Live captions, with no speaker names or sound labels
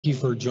Thank you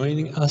for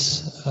joining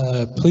us.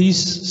 Please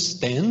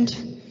stand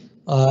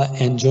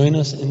and join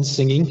us in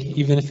singing,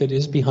 even if it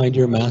is behind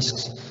your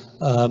masks.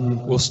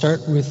 We'll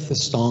start with the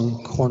song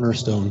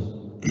Cornerstone.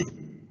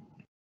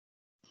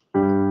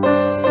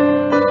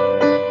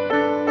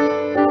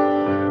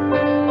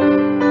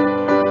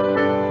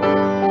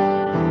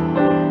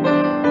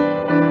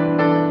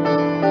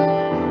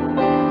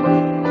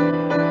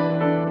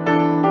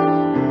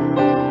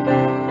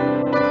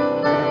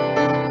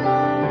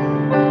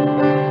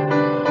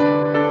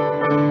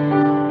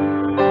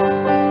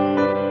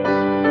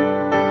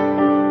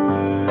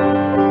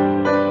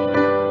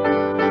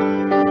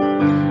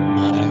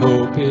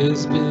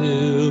 Is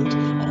built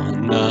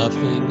on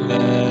nothing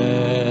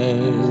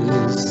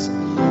less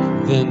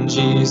than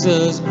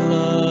Jesus'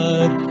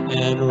 blood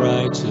and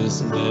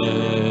righteousness.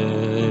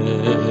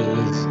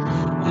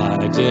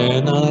 I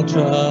dare not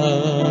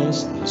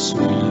trust the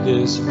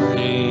sweetest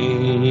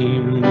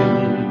frame,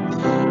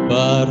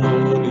 but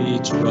wholly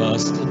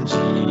trust in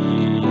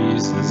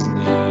Jesus'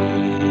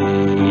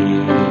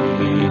 name.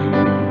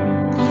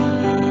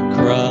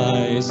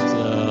 Christ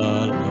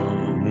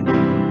alone,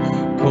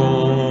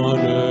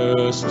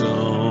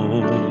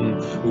 cornerstone,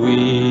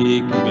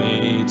 weak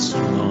made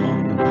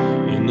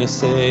strong in the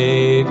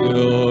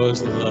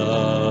Savior's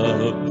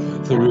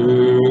love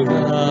through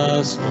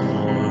the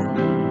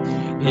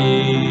storm.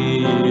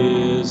 He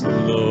is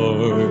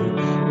Lord,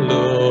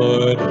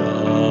 Lord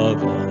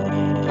of all.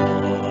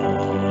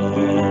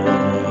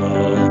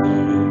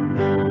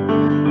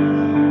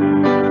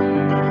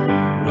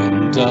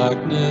 When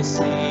darkness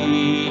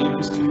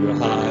seems to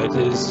hide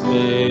his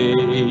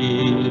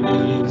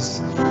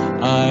face,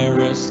 I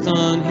rest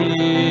on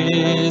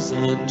his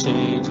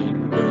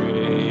unchanging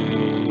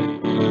grace.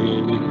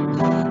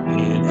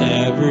 In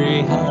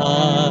every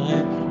high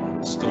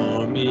and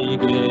stormy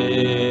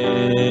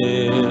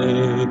gale,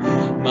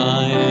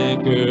 my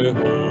anchor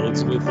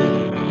holds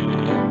within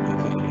the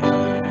veil.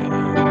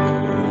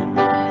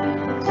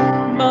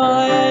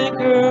 My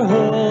anchor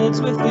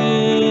holds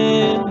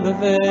within the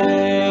veil.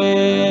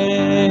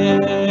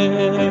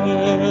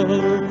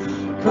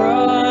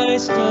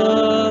 Christ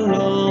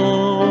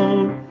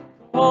alone,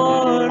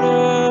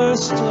 cornerstone,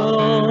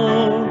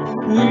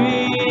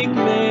 weak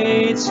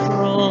made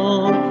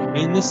strong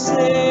in the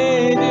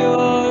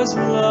Savior's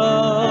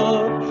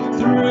love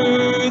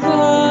through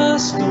the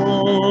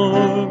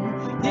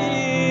storm.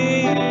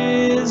 He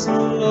is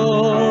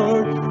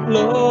Lord,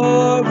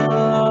 Lord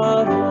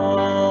of all.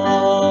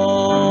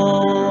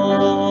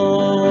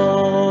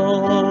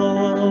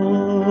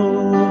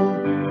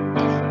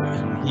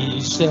 And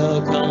he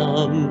shall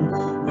come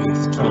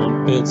with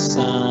trumpet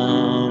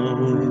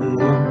sound.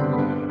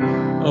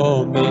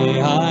 Oh,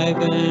 may I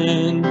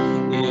then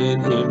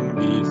in him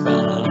be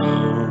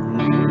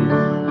found,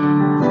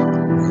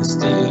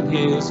 rest in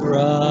his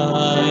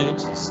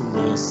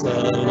righteousness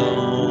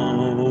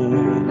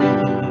alone,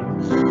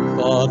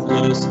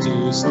 faultless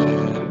to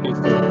stand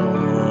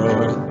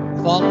before,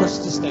 faultless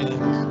to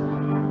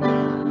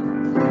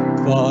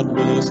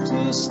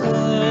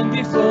stand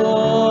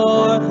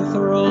before the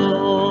throne.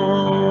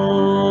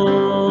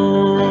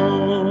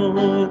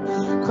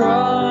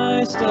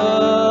 Christ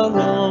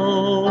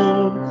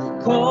alone,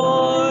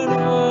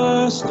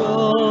 cornerstone,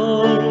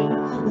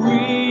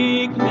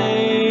 weak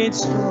made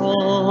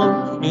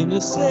strong in the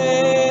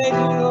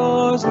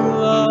Savior's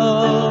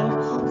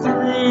love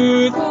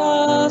through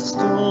the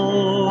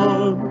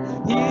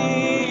storm.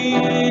 He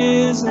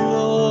is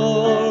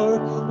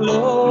Lord,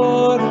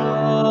 Lord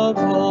of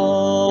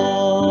all.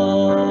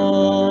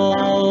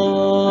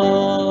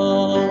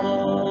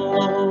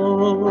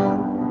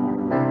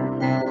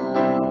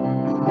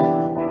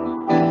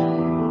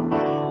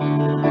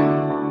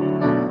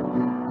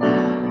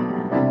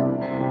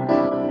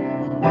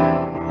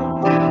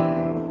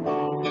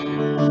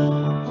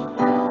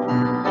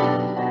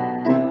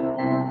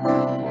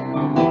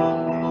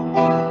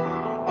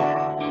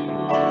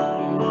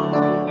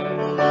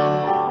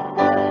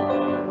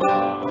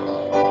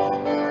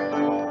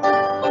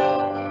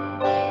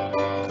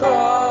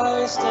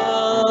 Christ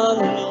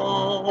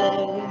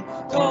alone,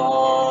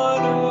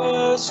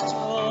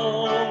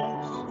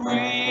 cornerstone,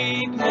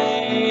 weak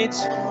made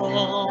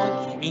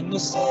strong in the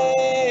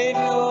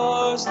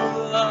Savior's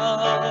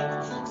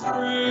love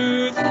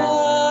through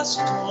the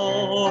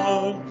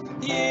storm.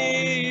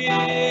 He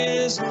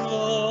is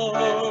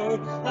Lord,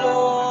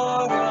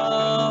 Lord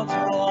of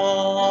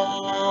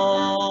all.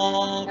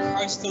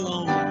 Christ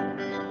alone,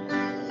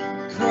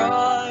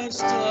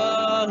 Christ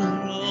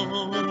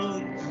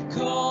alone,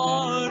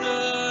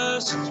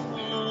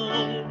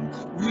 cornerstone,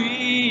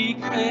 weak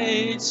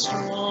made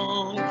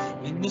strong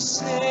in the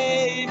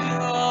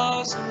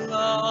Savior's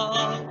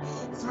love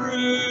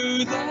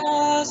through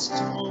the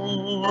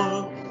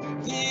storm.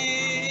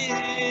 He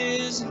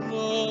is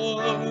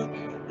Lord,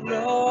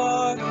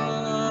 Lord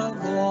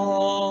of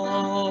all.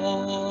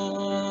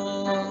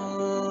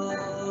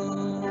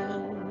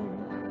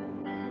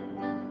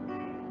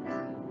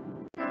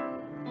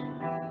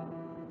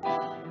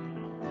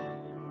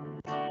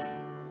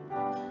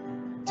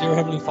 Dear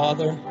Heavenly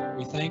Father,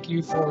 we thank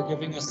you for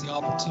giving us the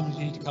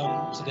opportunity to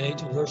come today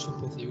to worship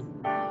with you.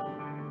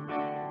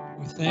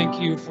 We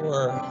thank you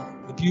for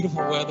the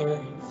beautiful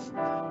weather,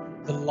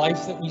 the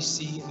life that we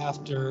see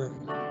after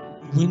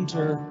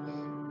winter,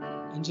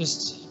 and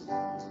just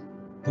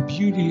the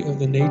beauty of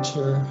the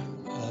nature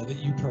that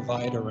you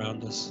provide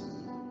around us.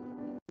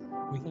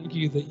 We thank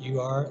you that you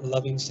are a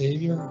loving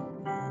Savior.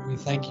 We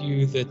thank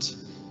you that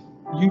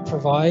you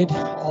provide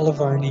all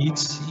of our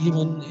needs,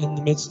 even in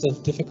the midst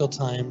of difficult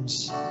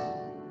times.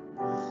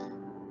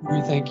 We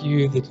thank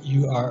you that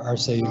you are our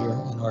Savior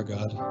and our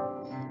God.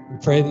 We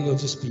pray that you'll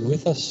just be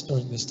with us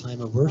during this time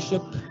of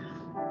worship.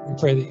 We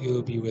pray that you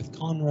will be with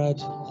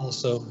Conrad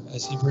also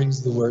as he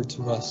brings the word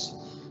to us,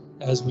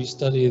 as we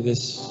study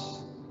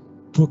this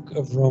book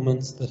of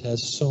Romans that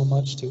has so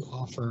much to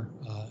offer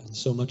and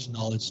so much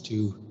knowledge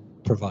to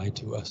provide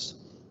to us.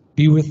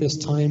 Be with this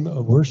time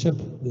of worship,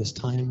 this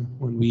time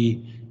when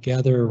we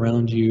gather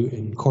around you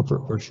in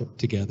corporate worship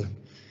together.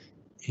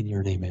 In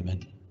your name,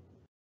 amen.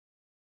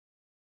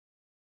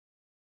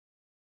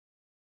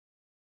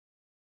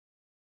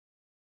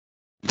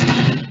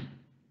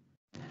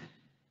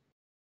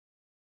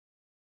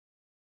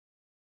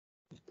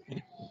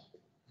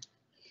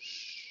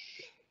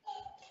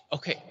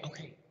 Okay.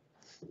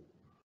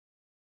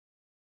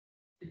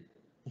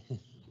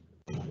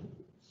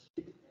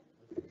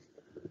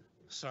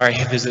 Sorry,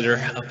 visitor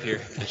up here,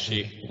 because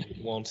she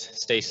won't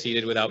stay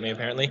seated without me,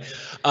 apparently.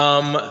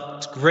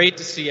 It's great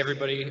to see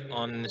everybody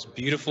on this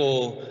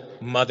beautiful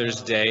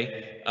Mother's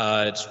Day.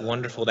 It's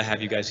wonderful to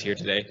have you guys here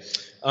today.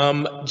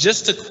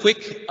 Just a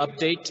quick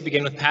update to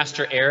begin with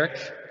Pastor Eric,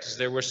 because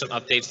there were some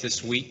updates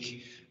this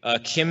week.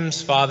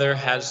 Kim's father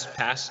has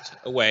passed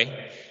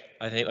away.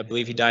 I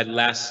believe he died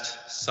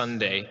last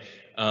Sunday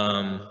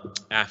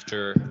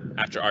after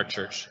our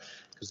church,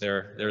 because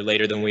they're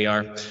later than we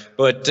are.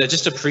 But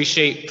just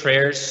appreciate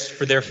prayers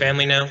for their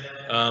family now,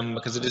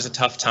 because it is a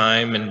tough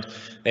time and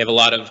they have a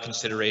lot of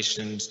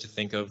considerations to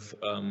think of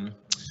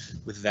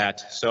with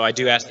that. So I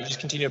do ask that you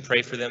just continue to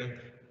pray for them.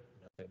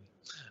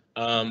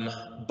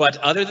 But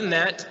other than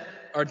that,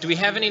 do we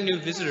have any new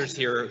visitors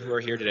here who are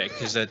here today?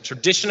 Because a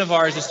tradition of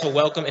ours is to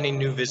welcome any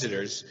new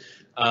visitors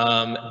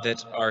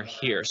that are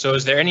here. So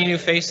is there any new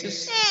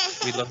faces?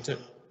 We'd love to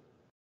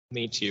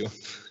meet you.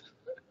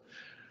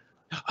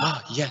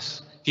 Ah,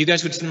 yes. If you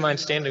guys wouldn't mind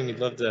standing, we'd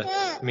love to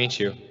meet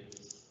you.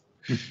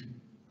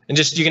 And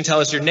just, you can tell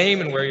us your name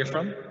and where you're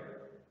from.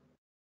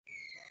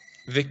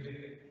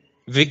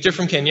 Victor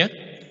from Kenya.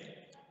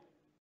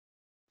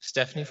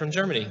 Stephanie from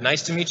Germany.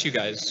 Nice to meet you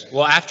guys.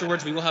 Well,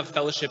 afterwards, we will have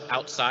fellowship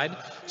outside.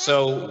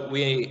 So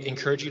we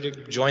encourage you to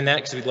join that,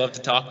 because we'd love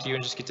to talk to you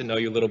and just get to know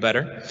you a little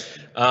better.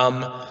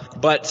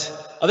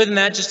 But other than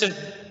that, just a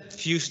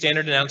few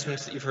standard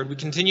announcements that you've heard. We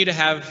continue to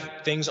have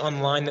things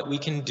online that we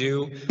can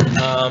do.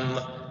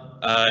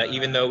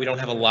 Even though we don't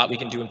have a lot we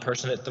can do in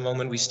person at the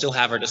moment, we still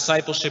have our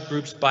discipleship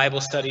groups, Bible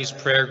studies,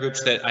 prayer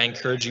groups that I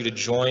encourage you to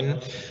join,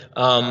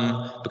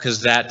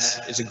 because that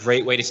is a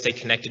great way to stay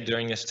connected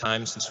during this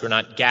time, since we're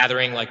not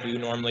gathering like we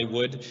normally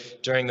would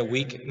during the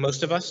week,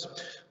 most of us.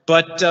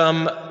 But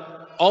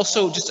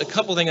also, just a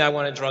couple things I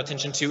want to draw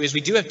attention to is we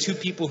do have two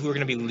people who are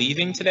going to be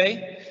leaving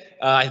today.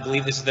 I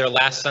believe this is their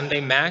last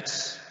Sunday.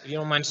 Max, if you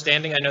don't mind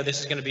standing, I know this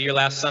is going to be your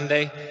last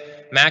Sunday.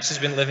 Max has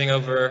been living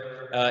over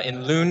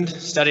in Lund,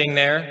 studying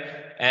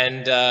there,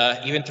 and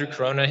even through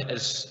Corona,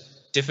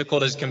 as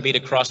difficult as it can be to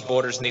cross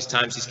borders in these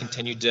times, he's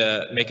continued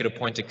to make it a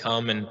point to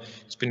come, and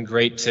it's been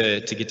great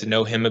to get to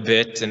know him a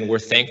bit, and we're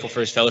thankful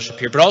for his fellowship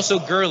here. But also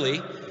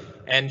Gurley,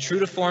 and true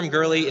to form,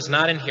 Gurley is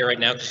not in here right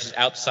now because she's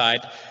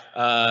outside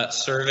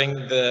serving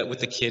with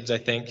the kids, I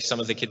think, some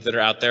of the kids that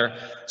are out there.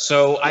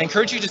 So I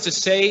encourage you just to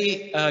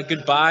say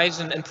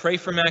goodbyes and pray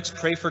for Max,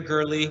 pray for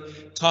Gurley,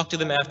 talk to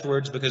them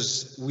afterwards,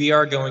 because we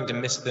are going to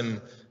miss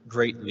them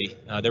greatly.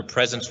 Their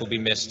presence will be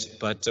missed,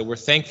 but we're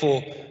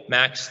thankful,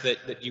 Max,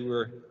 that you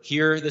were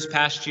here this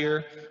past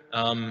year,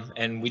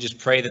 and we just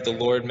pray that the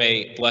Lord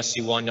may bless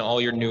you on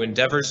all your new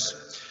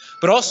endeavors.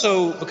 But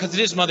also, because it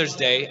is Mother's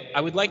Day,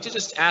 I would like to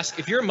just ask,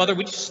 if you're a mother,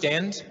 would you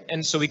stand,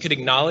 and so we could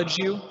acknowledge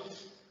you?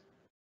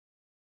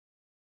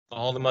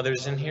 All the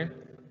mothers in here?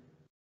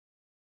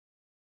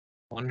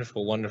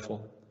 Wonderful,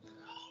 wonderful.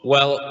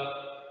 Well,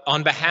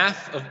 on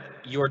behalf of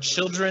your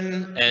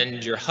children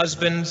and your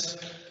husbands,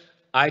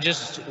 I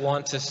just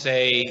want to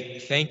say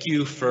thank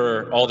you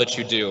for all that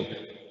you do.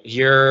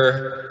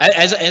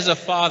 As a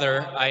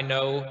father, I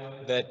know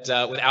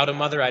that without a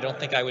mother, I don't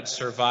think I would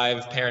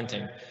survive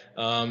parenting.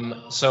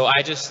 So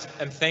I just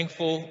am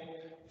thankful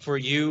for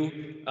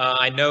you.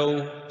 I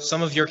know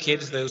some of your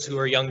kids, those who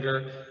are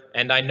younger,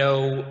 and I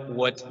know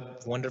what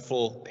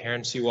wonderful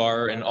parents you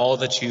are and all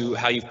that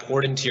how you've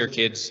poured into your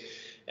kids.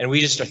 And we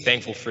just are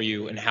thankful for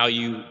you and how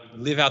you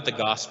live out the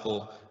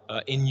gospel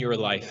in your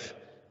life.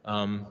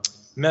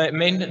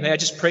 May I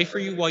just pray for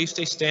you while you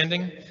stay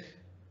standing?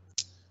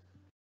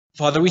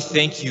 Father, we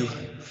thank you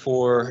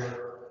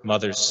for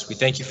mothers. We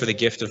thank you for the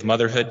gift of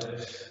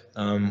motherhood.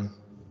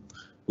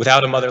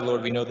 Without a mother,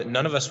 Lord, we know that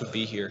none of us would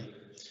be here.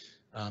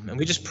 And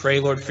we just pray,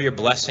 Lord, for your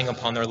blessing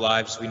upon their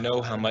lives. We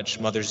know how much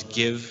mothers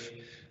give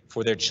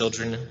for their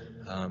children,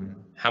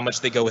 how much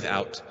they go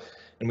without.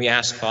 And we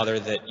ask, Father,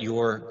 that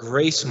your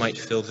grace might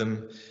fill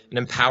them and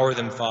empower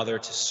them, Father,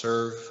 to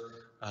serve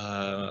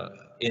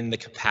in the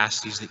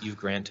capacities that you've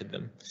granted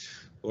them.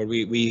 Lord,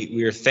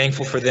 we are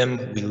thankful for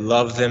them, we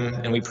love them,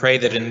 and we pray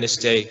that in this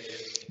day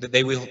that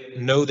they will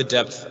know the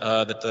depth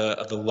of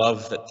the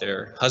love that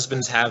their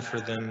husbands have for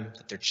them,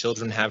 that their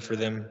children have for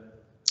them.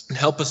 And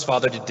help us,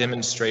 Father, to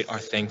demonstrate our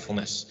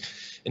thankfulness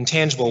in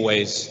tangible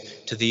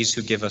ways to these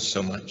who give us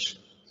so much.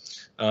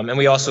 And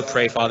we also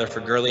pray, Father, for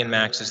Gurley and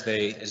Max as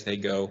they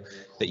go,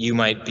 that you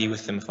might be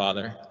with them,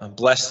 Father.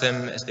 Bless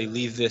them as they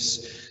leave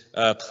this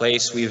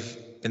place. We've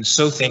been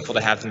so thankful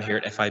to have them here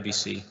at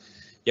FIBC.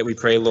 Yet we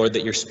pray, Lord,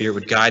 that your Spirit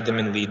would guide them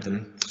and lead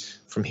them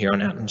from here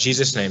on out. In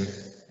Jesus' name,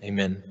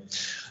 amen.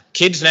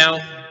 Kids now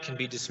can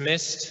be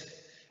dismissed,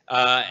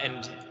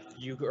 and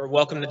you are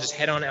welcome to just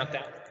head on out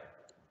that.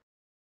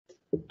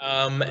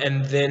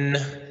 And then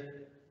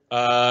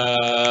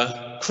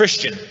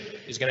Christian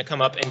is going to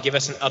come up and give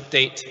us an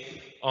update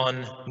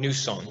on New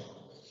Song.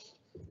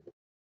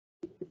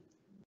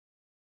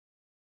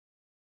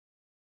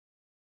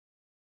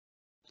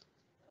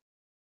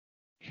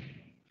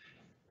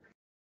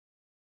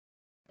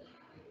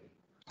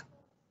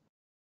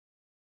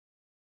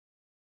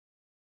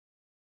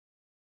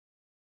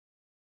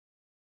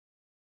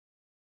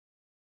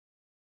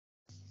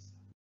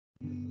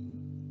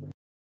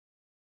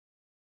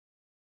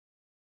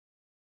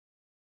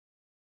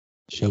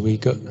 Shall we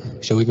go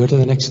to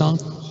the next song?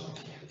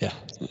 Yeah.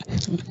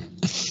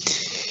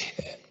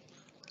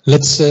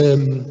 Let's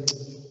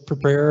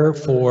prepare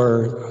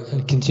for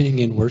continuing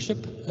in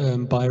worship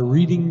by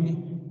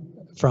reading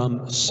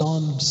from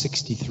Psalm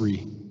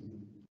 63.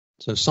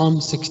 So Psalm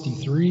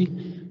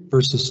 63,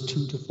 verses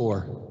 2 to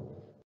 4.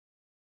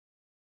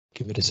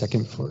 Give it a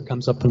second before it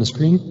comes up on the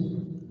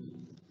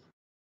screen.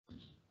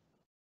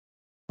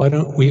 Why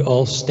don't we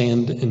all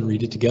stand and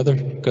read it together?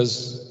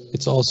 Because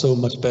it's also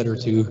much better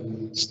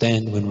to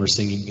stand when we're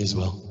singing as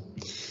well.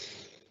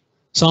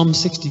 Psalm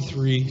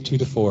 63, 2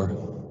 to 4.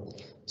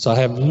 So I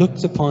have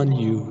looked upon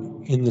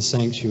you in the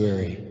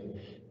sanctuary,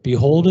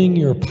 beholding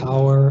your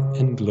power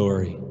and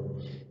glory.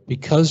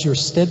 Because your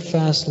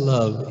steadfast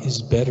love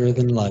is better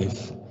than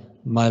life,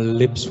 my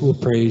lips will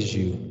praise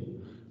you.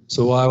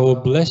 So I will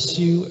bless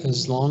you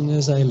as long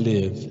as I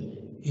live.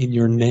 In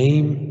your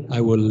name I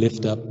will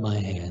lift up my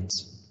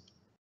hands.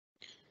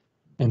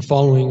 And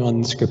following on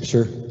the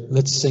scripture,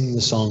 let's sing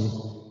the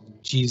song,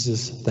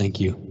 Jesus, Thank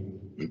You.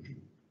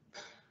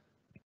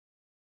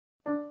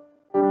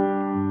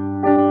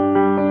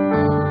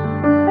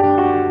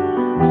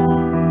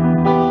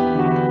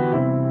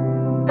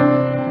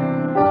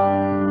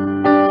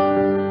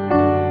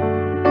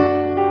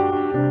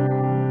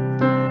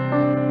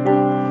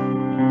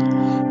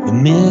 The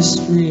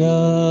mystery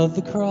of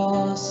the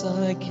cross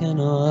I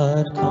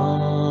cannot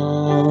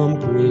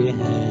comprehend,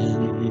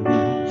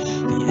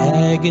 the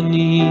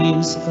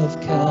agonies of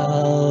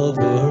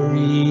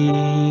Calvary.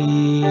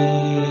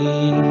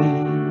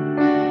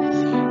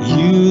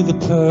 You, the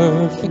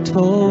perfect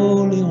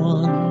Holy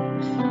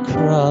One,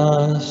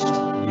 crushed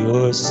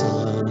your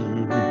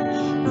Son,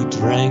 who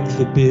drank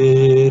the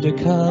bitter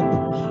cup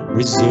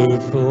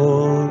reserved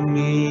for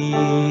me.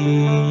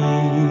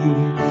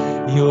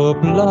 Your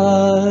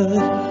blood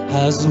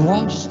has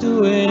washed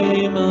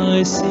away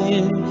my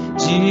sin.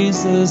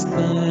 Jesus,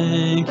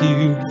 thank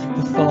you.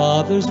 The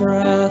Father's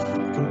wrath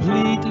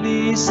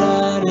completely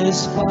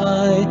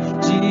satisfied.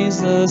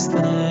 Jesus,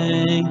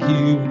 thank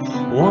you.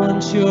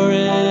 Once your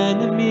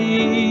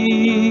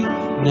enemy,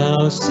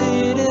 now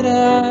seated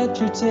at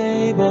your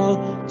table.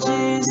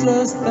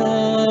 Jesus,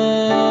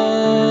 thank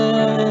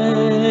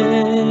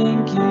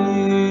you.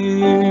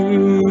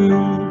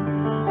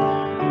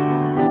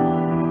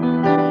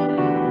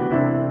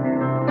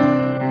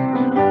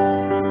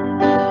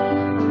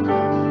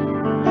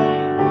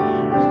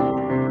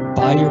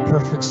 By your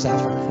perfect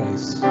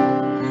sacrifice,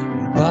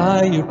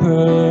 by your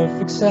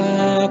perfect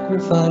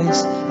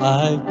sacrifice,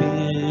 I've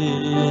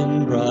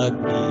been brought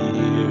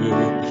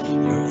near.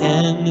 Your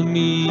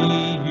enemy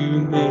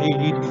you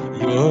made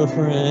your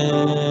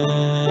friend,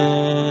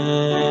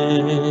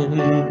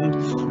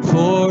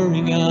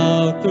 pouring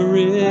out the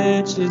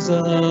riches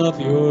of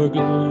your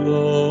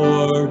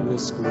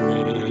glorious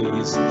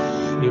grace.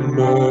 Your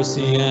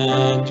mercy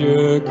and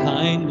your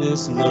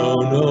kindness know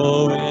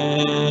no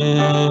end.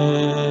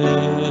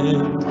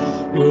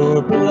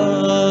 Your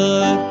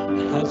blood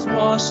has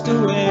washed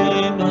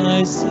away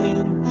my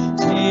sin.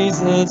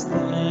 Jesus,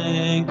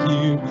 thank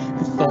you.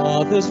 The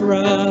Father's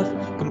wrath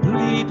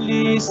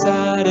completely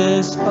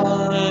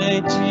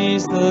satisfied.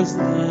 Jesus,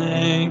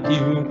 thank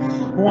you.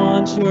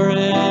 Once your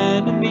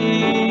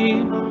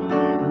enemy,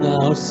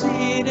 now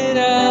seated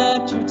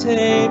at your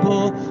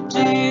table.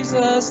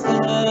 Jesus,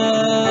 thank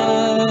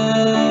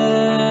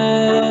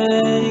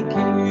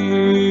you.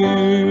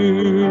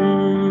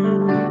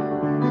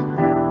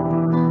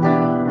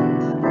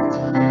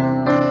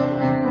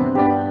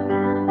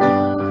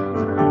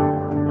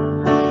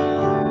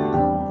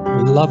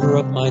 Lover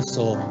of my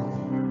soul,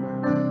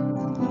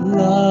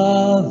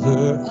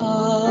 lover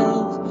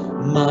of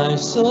my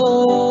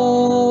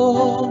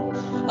soul.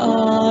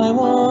 I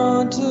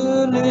want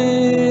to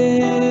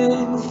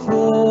live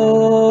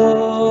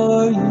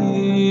for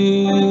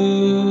you,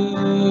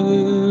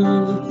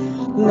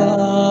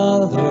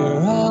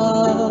 lover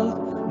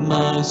of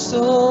my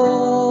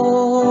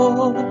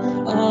soul.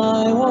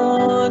 I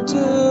want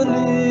to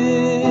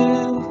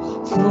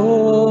live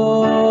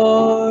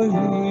for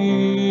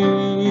you,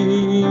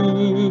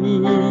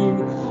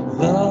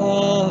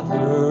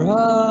 lover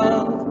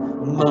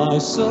of my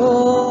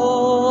soul.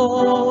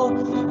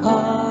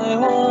 I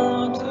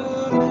want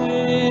to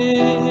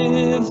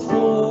live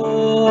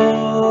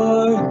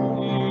for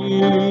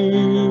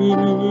you,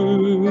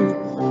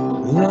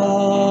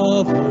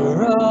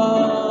 lover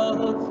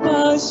of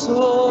my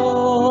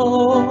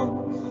soul.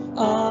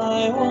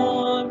 I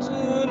want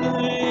to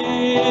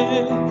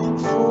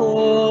live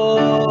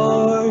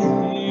for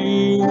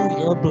you.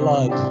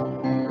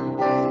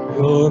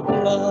 Your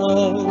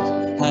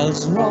blood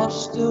has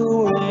washed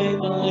away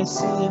my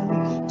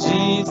sin.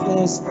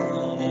 Jesus,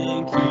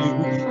 thank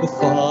you. The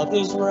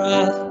Father's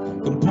wrath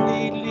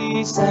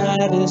completely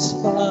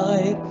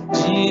satisfied.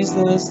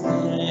 Jesus,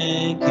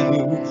 thank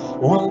you.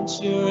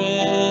 Once your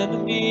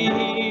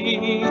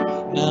enemy,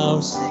 now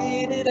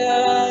seated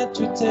at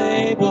your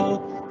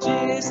table.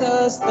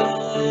 Jesus,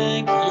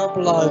 thank you. Your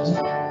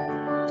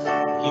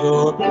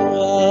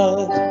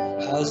blood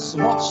has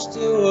washed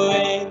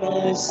away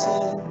my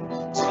sin.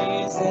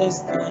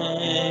 Jesus,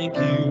 thank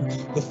you.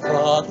 The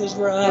Father's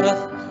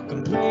wrath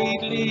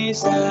completely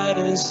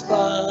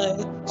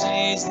satisfied.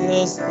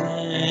 Jesus,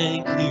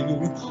 thank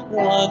you.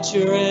 Want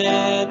your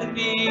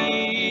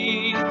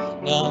enemy,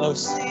 now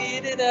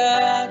seated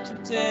at your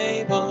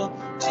table.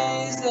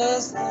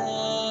 Jesus, thank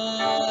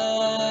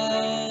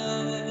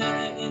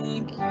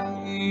you.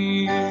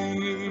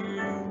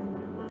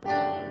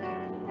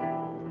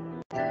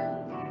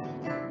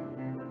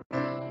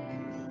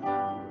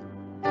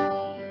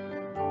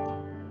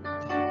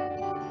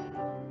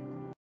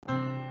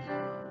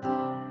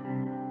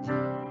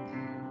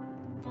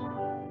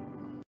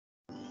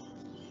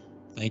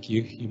 Thank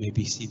you. You may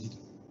be seated.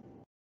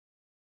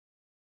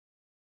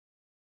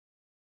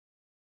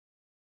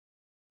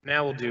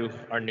 Now we'll do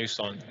our new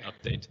song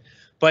update.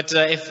 But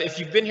if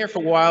you've been here for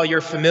a while,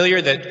 you're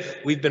familiar that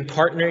we've been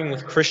partnering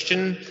with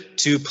Christian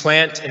to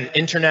plant an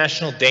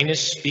international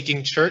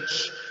Danish-speaking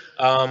church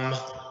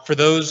for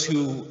those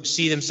who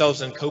see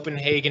themselves in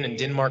Copenhagen and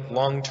Denmark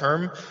long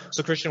term.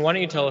 So Christian, why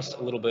don't you tell us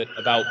a little bit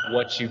about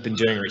what you've been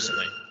doing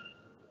recently?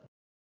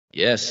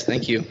 Yes,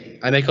 thank you.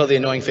 I make all the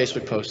annoying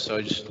Facebook posts,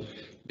 so just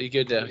be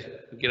good to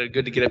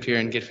get up here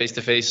and get face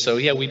to face. So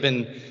yeah, we've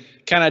been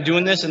kind of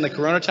doing this in the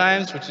Corona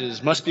times, which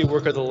must be a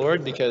work of the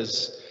Lord,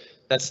 because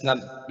that's not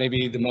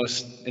maybe the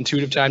most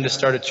intuitive time to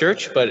start a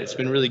church, but it's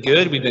been really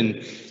good. We've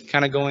been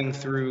kind of going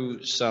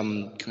through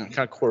some kind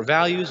of core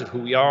values of who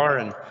we are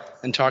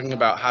and talking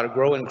about how to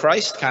grow in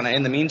Christ kind of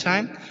in the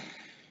meantime.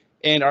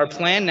 And our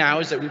plan now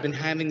is that we've been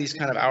having these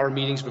kind of hour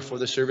meetings before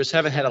the service,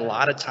 haven't had a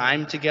lot of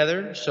time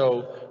together.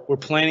 So we're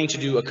planning to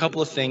do a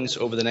couple of things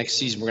over the next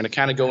season. We're going to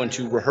kind of go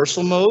into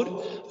rehearsal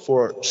mode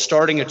for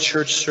starting a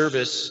church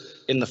service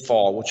in the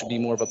fall, which will be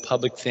more of a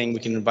public thing. We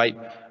can invite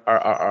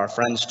our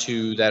friends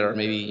to that are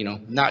maybe,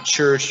 not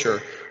church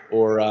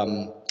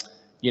or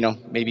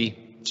maybe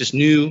just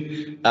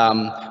new.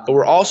 But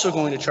we're also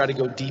going to try to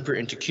go deeper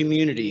into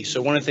community.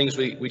 So one of the things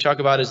we talk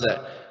about is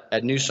that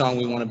at New Song,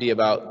 we want to be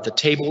about the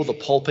table, the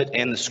pulpit,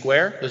 and the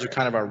square. Those are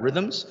kind of our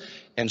rhythms.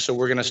 And so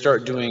we're going to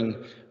start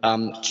doing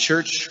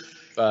church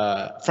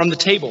from the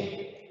table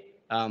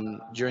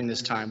during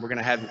this time. We're going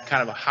to have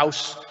kind of a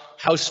house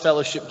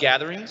fellowship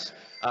gatherings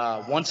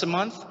once a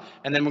month,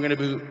 and then we're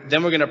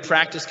going to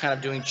practice kind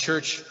of doing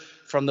church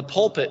from the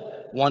pulpit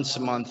once a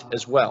month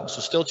as well.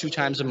 So still 2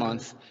 times a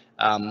month.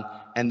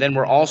 And then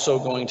we're also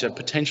going to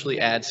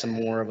potentially add some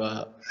more of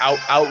a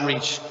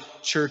outreach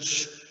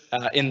church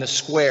in the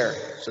square.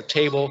 So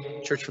table,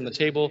 church from the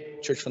table,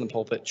 church from the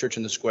pulpit, church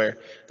in the square.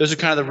 Those are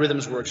kind of the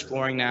rhythms we're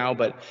exploring now,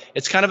 but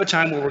it's kind of a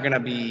time where we're going to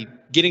be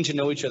getting to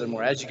know each other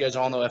more. As you guys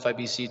all know,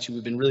 FIBC too,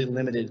 we've been really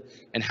limited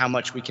in how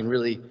much we can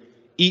really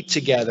eat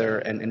together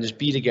and just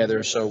be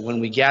together. So when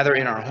we gather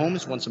in our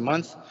homes once a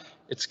month,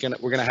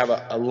 we're going to have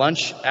a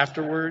lunch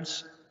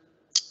afterwards,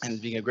 and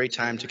it's being a great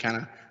time to kind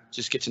of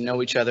just get to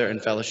know each other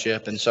and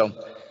fellowship. And so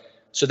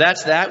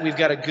that's that. We've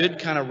got a good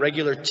kind of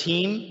regular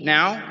team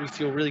now. We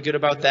feel really good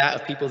about that,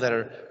 of people that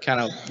are kind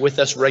of with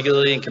us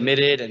regularly and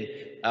committed. And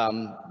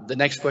the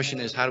next question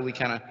is, how do we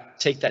kind of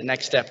take that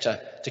next step to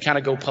kind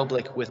of go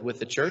public with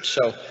the church?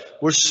 So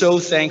we're so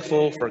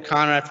thankful for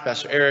Conrad, for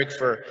Pastor Eric,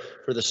 for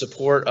the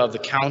support of the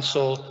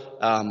council.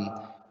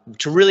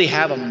 To really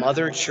have a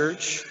mother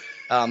church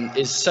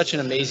is such an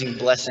amazing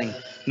blessing.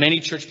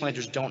 Many church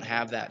planters don't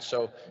have that.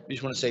 So we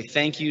just want to say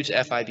thank you to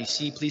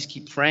FIBC. Please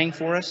keep praying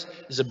for us.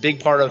 This is a big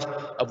part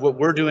of what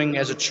we're doing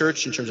as a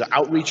church in terms of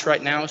outreach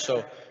right now.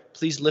 So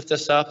please lift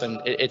us up.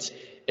 And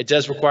it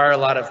does require a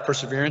lot of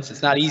perseverance.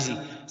 It's not easy.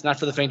 It's not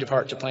for the faint of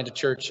heart to plant a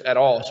church at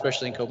all,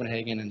 especially in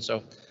Copenhagen. And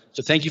so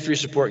So thank you for your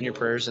support and your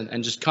prayers,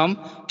 and just come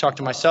talk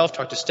to myself,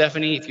 talk to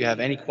Stephanie. If you have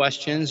any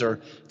questions,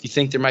 or if you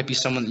think there might be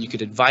someone that you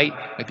could invite,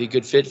 might be a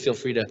good fit, feel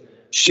free to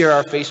share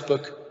our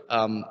Facebook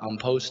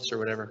posts or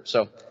whatever.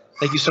 So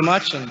thank you so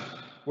much, and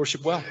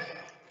worship well.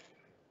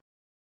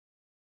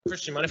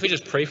 Christian, mind if we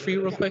just pray for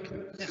you real quick?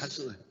 Yeah,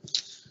 absolutely.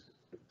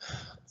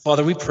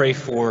 Father, we pray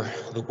for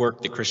the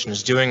work that Christian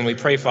is doing. We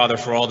pray, Father,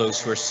 for all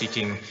those who are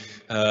seeking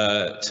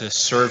to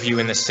serve you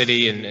in the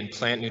city and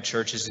plant new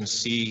churches and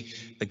see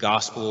the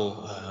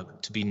gospel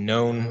to be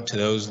known to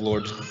those,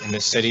 Lord, in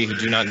this city who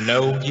do not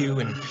know you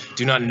and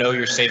do not know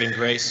your saving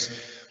grace.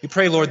 We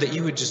pray, Lord, that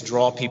you would just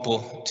draw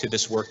people to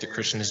this work that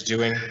Christian is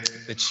doing,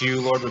 that you,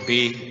 Lord, would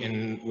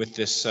be with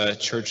this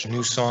church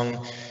new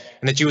song,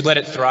 and that you would let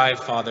it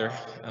thrive, Father,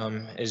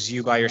 as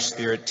you by your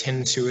Spirit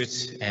tend to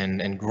it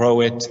and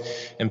grow it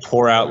and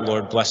pour out,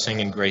 Lord,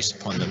 blessing and grace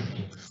upon them.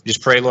 We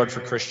just pray, Lord,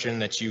 for Christian,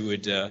 that you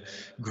would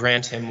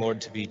grant him,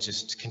 Lord, to be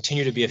just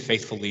continue to be a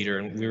faithful leader.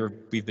 And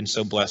we've been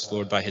so blessed,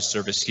 Lord, by his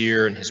service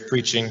here and his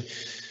preaching.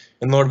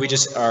 And Lord, we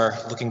just are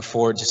looking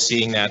forward to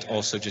seeing that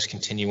also just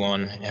continue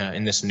on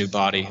in this new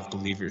body of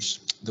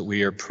believers that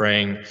we are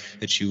praying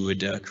that you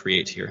would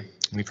create here.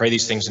 And we pray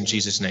these things in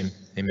Jesus' name.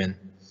 Amen.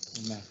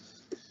 Amen.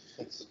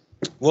 Thanks.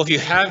 Well, if you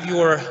have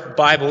your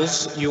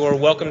Bibles, you are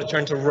welcome to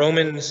turn to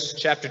Romans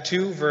chapter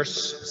 2,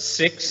 verse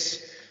 6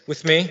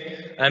 with me.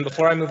 And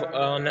before I move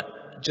on,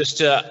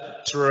 just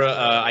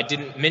I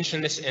didn't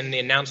mention this in the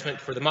announcement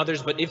for the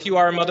mothers, but if you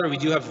are a mother, we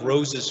do have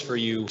roses for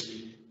you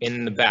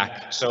in the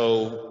back.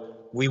 So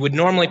we would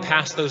normally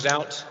pass those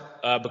out.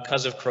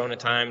 Because of Corona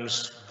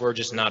times, we're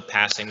just not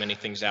passing many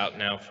things out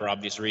now for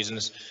obvious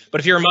reasons. But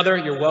if you're a mother,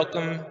 you're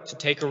welcome to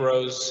take a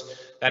rose.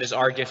 That is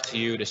our gift to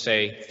you, to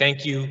say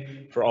thank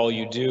you for all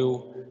you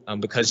do,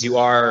 because you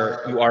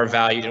are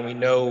valued, and we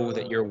know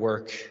that your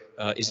work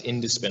is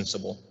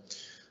indispensable.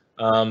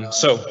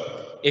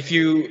 So if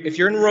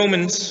you're in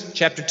Romans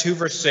chapter 2,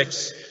 verse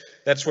 6,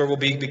 that's where we'll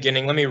be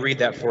beginning. Let me read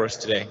that for us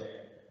today.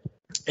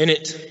 In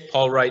it,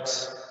 Paul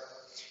writes,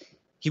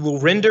 "He will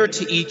render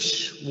to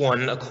each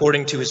one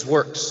according to his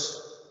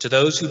works. To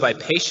those who by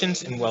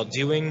patience and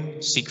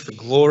well-doing seek for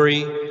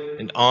glory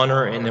and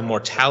honor and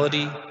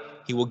immortality,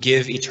 he will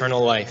give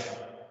eternal life.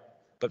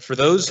 But for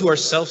those who are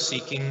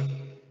self-seeking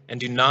and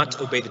do not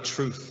obey the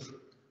truth,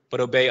 but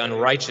obey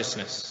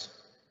unrighteousness,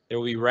 there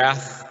will be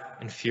wrath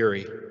and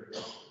fury.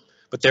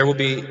 But there will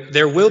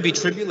be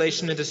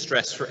tribulation and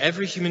distress for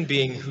every human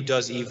being who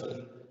does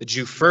evil, the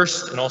Jew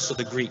first and also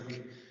the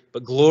Greek,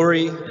 but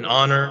glory and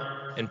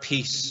honor and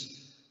peace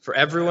for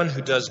everyone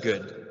who does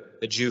good,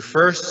 the Jew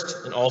first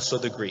and also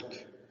the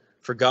Greek,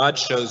 for God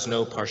shows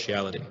no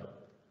partiality."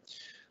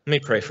 Let me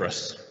pray for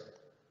us.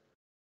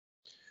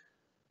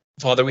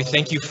 Father, we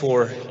thank you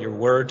for your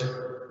word.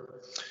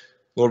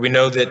 Lord, we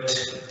know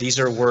that these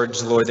are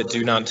words, Lord, that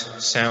do not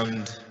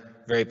sound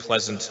very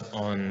pleasant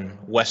on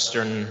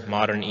Western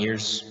modern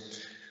ears.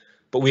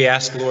 But we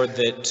ask, Lord,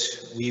 that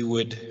we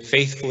would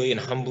faithfully and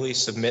humbly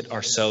submit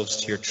ourselves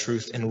to your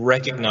truth and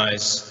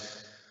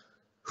recognize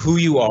who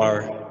you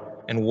are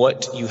and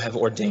what you have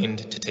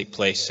ordained to take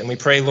place. And we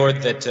pray,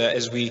 Lord, that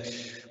as we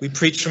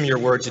preach from your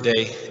word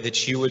today,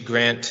 that you would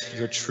grant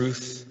your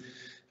truth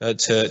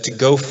to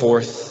go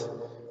forth,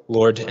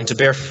 Lord, and to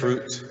bear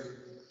fruit,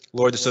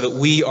 Lord, so that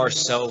we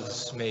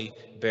ourselves may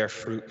bear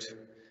fruit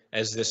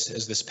as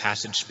this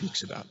passage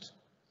speaks about.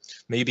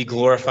 May you be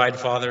glorified,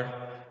 Father,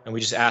 and we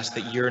just ask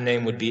that your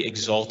name would be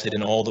exalted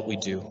in all that we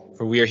do.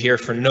 For we are here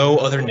for no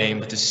other name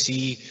but to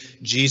see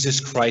Jesus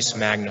Christ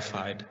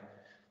magnified,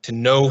 to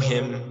know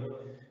him,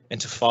 and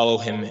to follow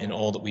him in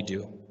all that we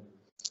do.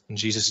 In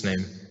Jesus'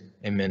 name,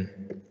 amen.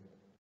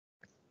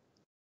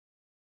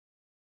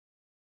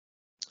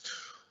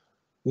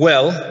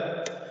 Well,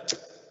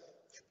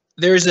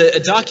 there's a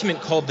document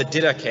called the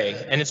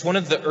Didache, and it's one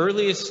of the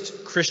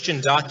earliest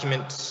Christian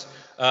documents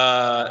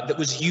that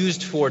was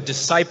used for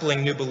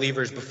discipling new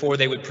believers before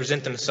they would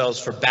present themselves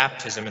for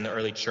baptism in the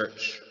early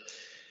church.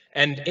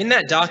 And in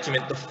that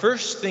document, the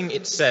first thing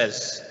it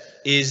says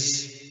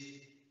is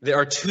there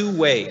are two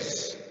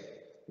ways,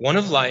 one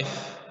of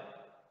life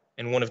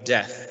and one of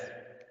death.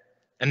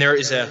 And there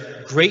is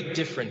a great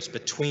difference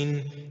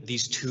between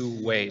these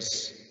two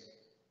ways.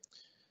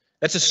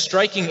 That's a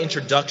striking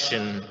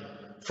introduction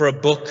for a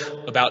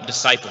book about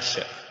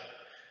discipleship,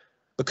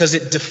 because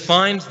it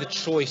defines the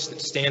choice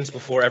that stands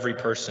before every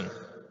person.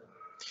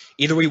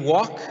 Either we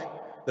walk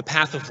the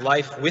path of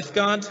life with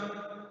God,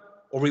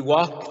 or we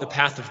walk the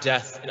path of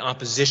death in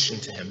opposition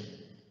to him.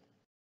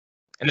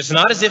 And it's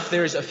not as if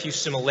there's a few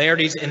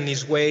similarities in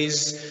these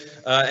ways,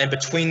 and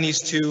between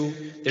these two,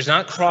 there's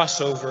not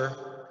crossover,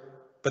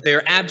 but they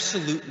are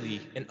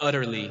absolutely and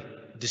utterly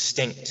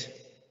distinct.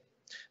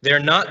 They're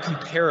not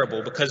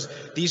comparable because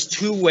these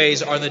two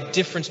ways are the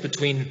difference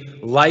between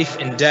life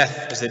and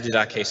death, as the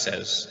Didache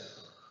says,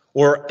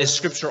 or as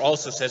Scripture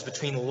also says,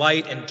 between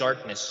light and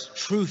darkness,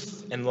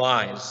 truth and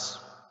lies,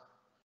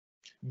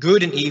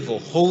 good and evil,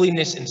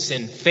 holiness and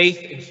sin, faith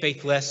and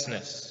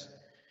faithlessness.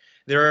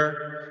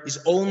 There is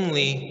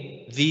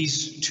only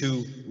these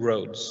two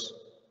roads.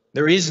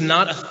 There is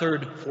not a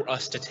third for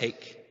us to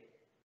take.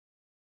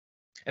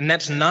 And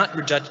that's not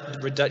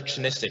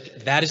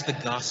reductionistic. That is the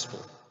gospel.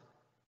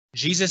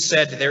 Jesus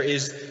said there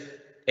is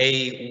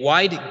a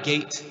wide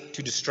gate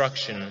to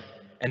destruction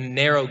and a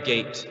narrow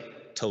gate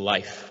to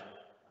life.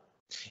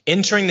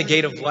 Entering the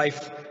gate of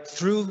life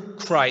through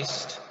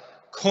Christ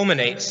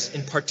culminates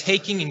in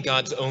partaking in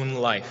God's own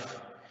life.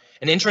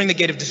 And entering the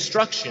gate of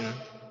destruction,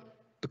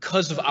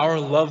 because of our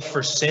love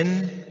for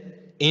sin,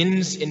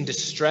 ends in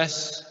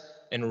distress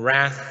and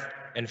wrath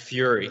and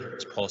fury,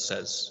 as Paul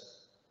says.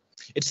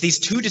 It's these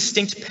two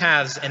distinct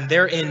paths and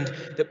their end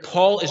that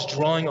Paul is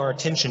drawing our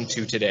attention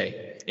to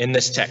today in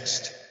this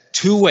text.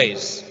 Two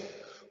ways.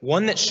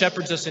 One that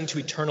shepherds us into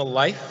eternal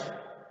life,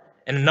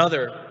 and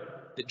another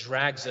that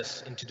drags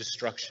us into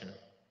destruction.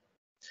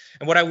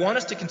 And what I want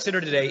us to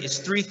consider today is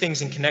three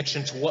things in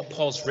connection to what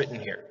Paul's written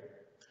here.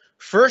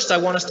 First, I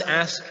want us to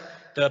ask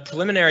the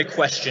preliminary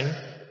question,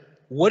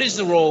 what is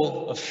the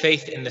role of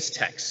faith in this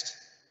text?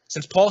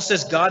 Since Paul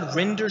says God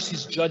renders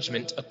his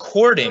judgment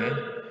according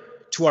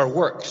to our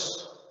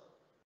works.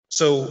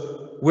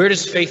 So where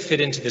does faith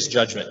fit into this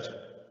judgment?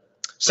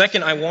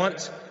 Second, I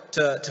want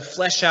to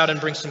flesh out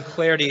and bring some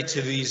clarity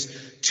to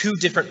these two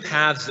different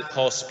paths that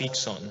Paul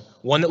speaks on.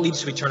 One that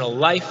leads to eternal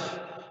life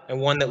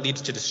and one that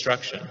leads to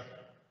destruction.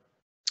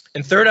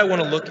 And third, I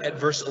want to look at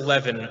verse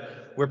 11,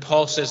 where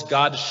Paul says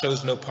God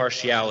shows no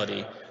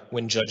partiality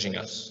when judging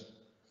us.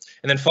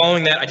 And then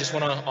following that, I just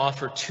want to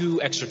offer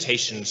two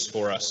exhortations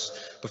for us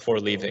before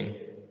leaving.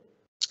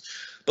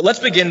 But let's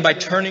begin by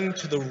turning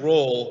to the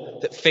role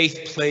that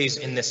faith plays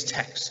in this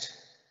text.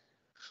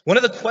 One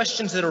of the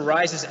questions that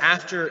arises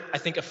after, I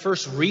think, a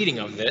first reading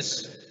of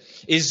this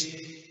is,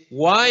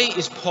 why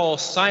is Paul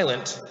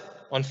silent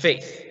on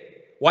faith?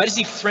 Why does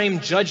he frame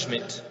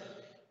judgment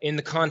in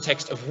the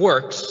context of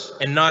works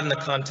and not in the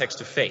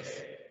context of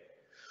faith?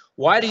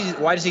 Why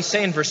does he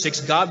say in verse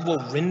 6, God will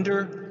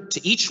render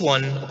to each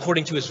one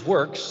according to his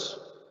works,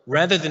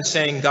 rather than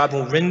saying God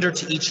will render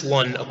to each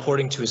one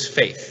according to his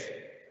faith?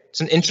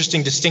 It's an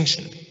interesting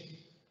distinction.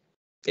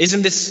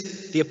 Isn't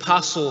this the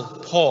Apostle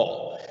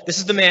Paul? This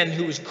is the man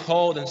who was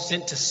called and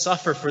sent to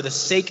suffer for the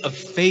sake of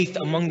faith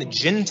among the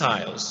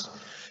Gentiles,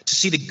 to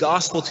see the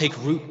gospel take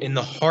root in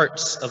the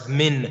hearts of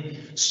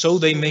men so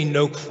they may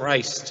know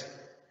Christ.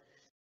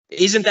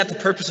 Isn't that the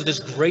purpose of this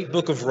great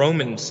book of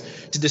Romans,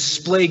 to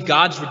display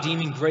God's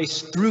redeeming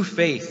grace through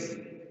faith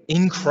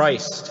in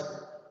Christ?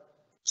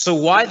 So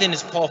why then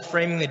is Paul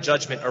framing the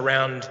judgment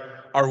around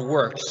our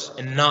works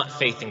and not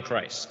faith in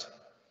Christ?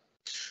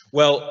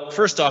 Well,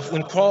 first off,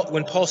 when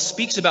Paul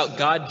speaks about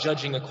God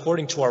judging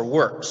according to our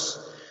works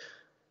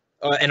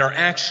and our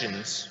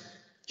actions,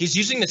 he's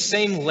using the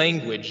same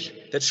language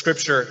that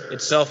Scripture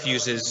itself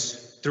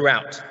uses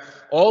throughout.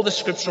 All the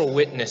scriptural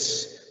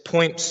witness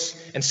points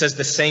and says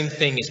the same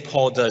thing as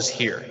Paul does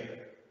here.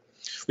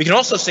 We can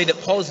also say that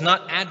Paul is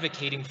not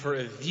advocating for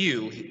a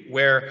view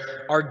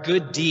where our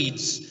good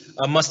deeds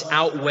must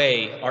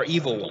outweigh our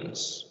evil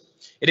ones.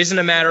 It isn't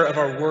a matter of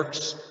our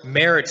works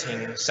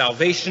meriting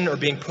salvation or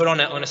being put on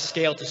a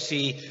scale to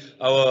see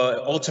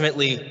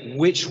ultimately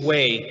which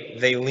way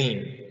they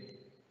lean.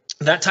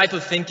 That type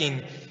of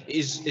thinking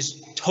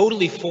is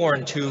totally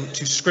foreign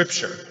to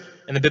Scripture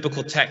and the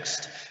biblical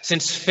text.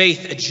 Since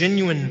faith, a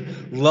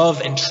genuine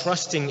love and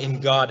trusting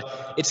in God,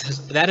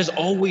 that has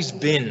always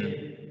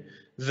been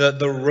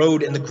the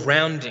road and the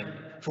grounding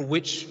for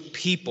which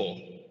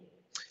people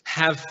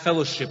have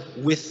fellowship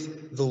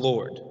with the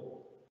Lord.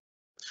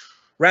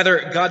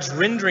 Rather, God's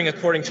rendering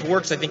according to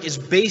works, I think, is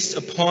based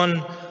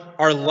upon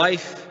our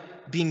life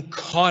being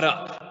caught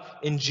up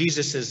in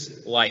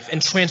Jesus' life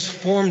and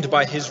transformed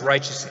by his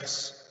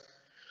righteousness.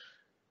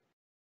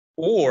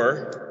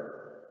 Or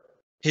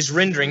his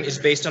rendering is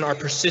based on our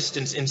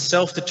persistence in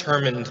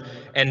self-determined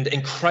and in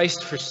a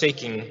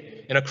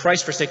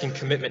Christ-forsaking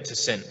commitment to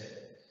sin.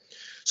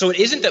 So it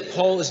isn't that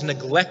Paul is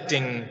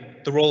neglecting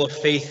the role of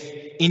faith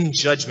in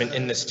judgment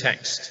in this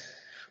text,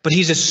 but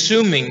he's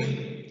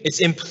assuming its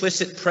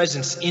implicit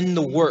presence in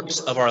the works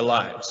of our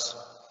lives.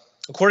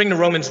 According to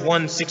Romans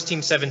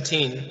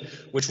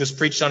 1:16-17, which was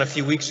preached on a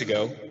few weeks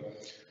ago,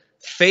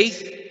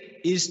 faith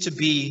is to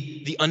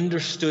be the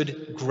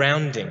understood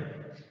grounding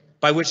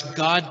by which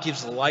God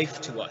gives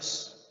life to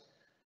us.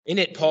 In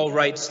it, Paul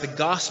writes, the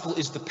gospel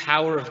is the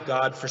power of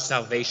God for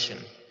salvation,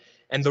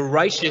 and the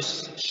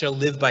righteous shall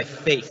live by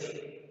faith.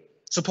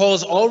 So Paul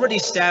has already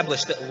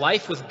established that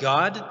life with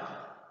God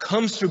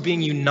comes through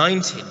being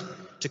united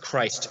to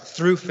Christ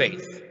through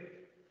faith,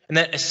 and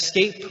that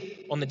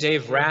escape on the day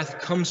of wrath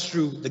comes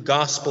through the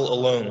gospel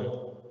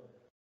alone.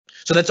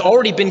 So that's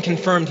already been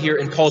confirmed here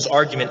in Paul's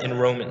argument in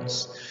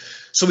Romans.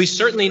 So we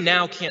certainly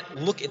now can't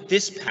look at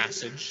this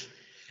passage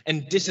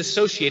and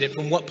disassociate it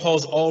from what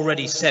Paul's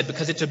already said,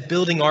 because it's a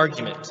building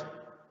argument.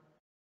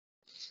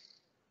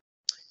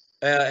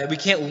 We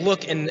can't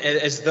look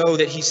as though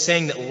that he's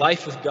saying that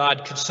life with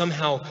God could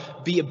somehow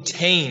be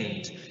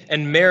obtained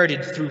and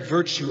merited through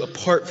virtue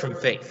apart from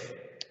faith.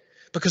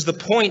 Because the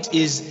point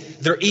is,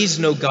 there is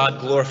no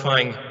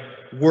God-glorifying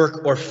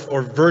work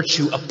or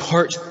virtue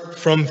apart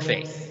from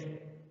faith.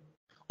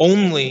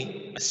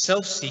 Only a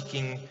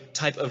self-seeking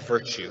type of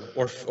virtue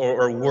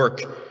or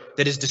work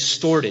that is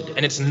distorted,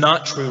 and it's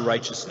not true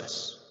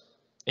righteousness.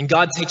 And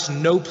God takes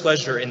no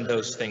pleasure in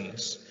those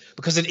things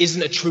because it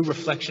isn't a true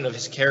reflection of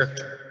his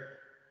character,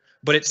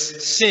 but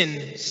it's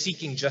sin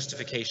seeking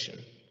justification.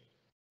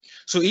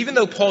 So even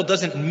though Paul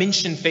doesn't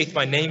mention faith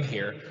by name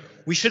here,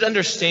 we should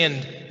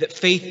understand that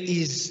faith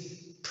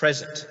is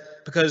present,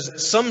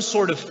 because some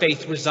sort of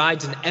faith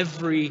resides in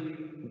every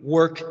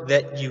work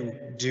that you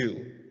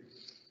do.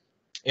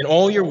 In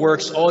all your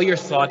works, all your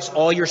thoughts,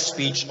 all your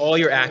speech, all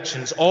your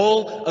actions,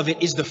 all of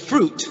it is the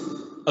fruit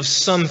of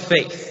some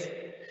faith,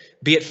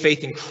 be it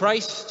faith in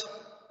Christ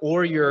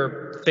or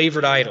your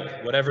favorite idol,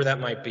 whatever that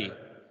might be.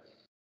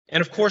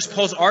 And of course,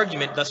 Paul's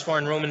argument thus far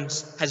in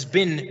Romans has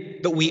been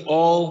that we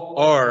all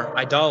are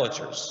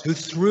idolaters, who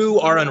through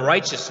our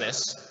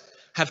unrighteousness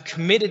have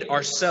committed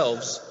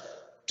ourselves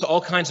to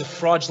all kinds of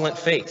fraudulent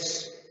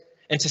faiths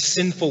and to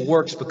sinful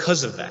works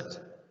because of that.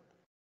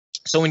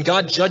 So when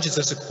God judges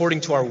us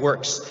according to our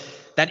works,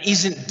 that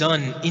isn't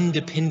done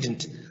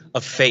independent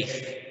of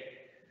faith.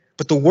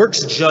 But the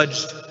works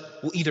judged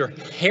will either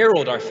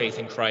herald our faith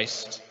in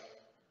Christ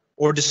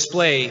or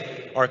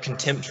display our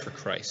contempt for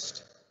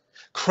Christ.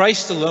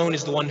 Christ alone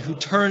is the one who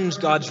turns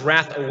God's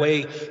wrath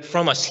away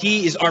from us.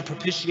 He is our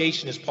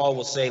propitiation, as Paul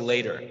will say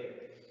later.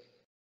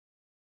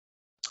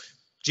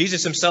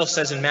 Jesus himself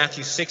says in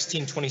Matthew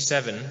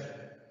 16:27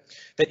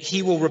 that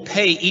he will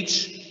repay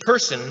each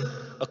person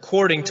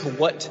according to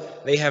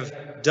what they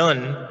have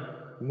done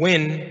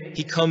when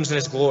he comes in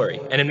his glory.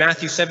 And in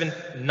Matthew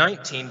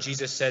 7:19,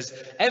 Jesus says,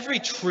 "Every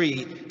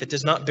tree that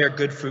does not bear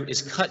good fruit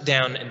is cut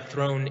down and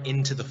thrown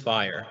into the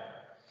fire."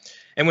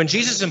 And when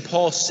Jesus and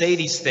Paul say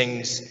these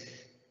things,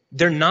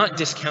 they're not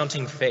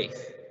discounting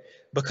faith,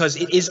 because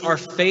it is our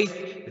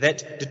faith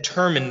that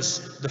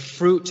determines the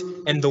fruit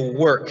and the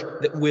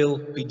work that will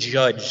be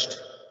judged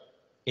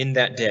in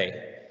that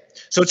day.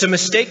 So it's a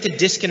mistake to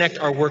disconnect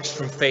our works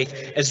from faith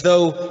as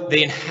though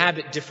they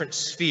inhabit different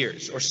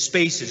spheres or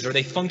spaces, or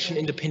they function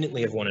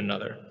independently of one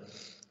another.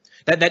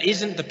 That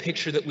isn't the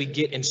picture that we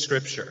get in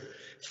Scripture.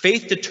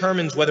 Faith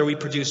determines whether we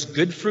produce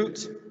good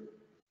fruit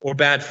or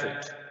bad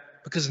fruit,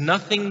 because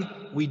nothing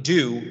we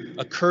do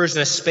occurs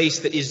in a space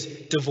that is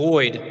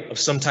devoid of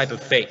some type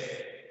of faith.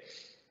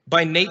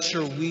 By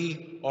nature,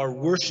 we are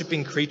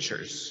worshiping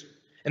creatures,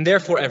 and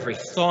therefore every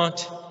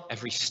thought,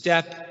 every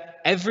step,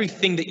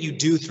 everything that you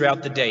do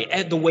throughout the day,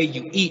 the way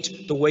you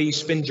eat, the way you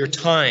spend your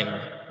time,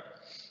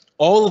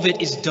 all of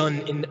it is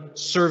done in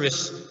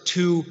service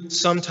to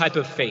some type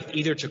of faith,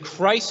 either to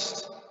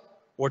Christ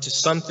or to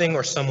something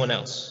or someone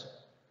else.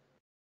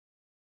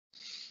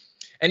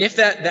 And if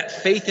that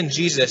faith in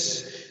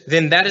Jesus,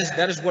 then that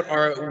is what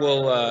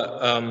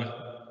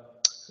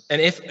and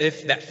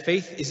if that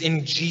faith is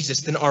in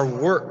Jesus, then our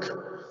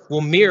work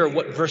will mirror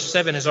what verse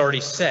 7 has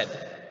already said.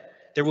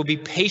 There will be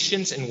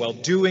patience and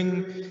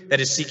well-doing that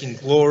is seeking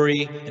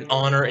glory and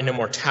honor and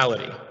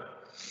immortality.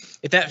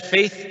 If that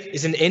faith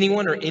is in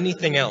anyone or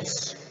anything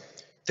else,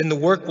 then the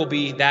work will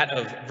be that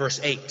of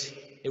verse 8.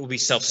 It will be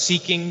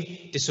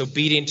self-seeking,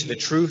 disobedient to the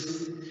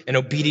truth, and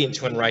obedient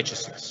to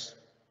unrighteousness.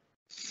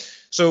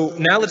 So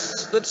now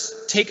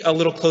let's take a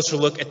little closer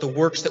look at the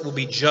works that will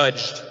be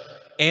judged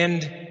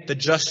and the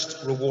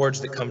just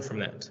rewards that come from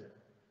that.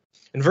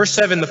 In verse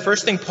 7, the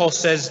first thing Paul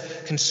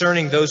says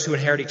concerning those who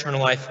inherit eternal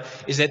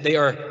life is that they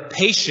are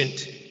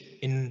patient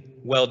in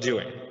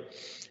well-doing.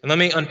 And let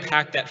me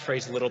unpack that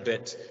phrase a little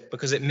bit,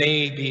 because it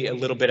may be a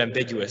little bit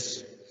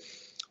ambiguous.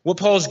 What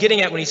Paul is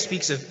getting at when he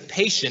speaks of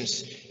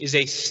patience is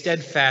a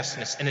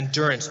steadfastness, an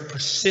endurance, a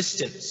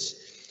persistence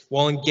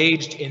while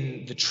engaged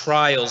in the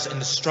trials and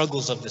the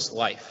struggles of this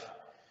life.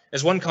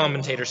 As one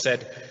commentator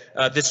said,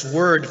 this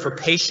word for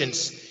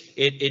patience,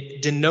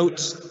 it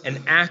denotes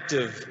an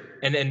active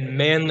and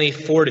manly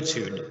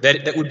fortitude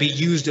that would be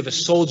used of a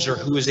soldier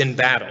who is in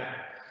battle.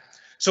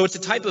 So it's a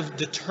type of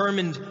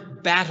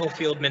determined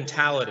battlefield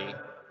mentality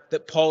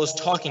that Paul is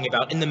talking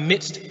about in the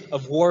midst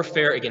of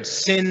warfare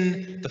against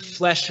sin, the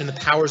flesh, and the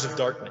powers of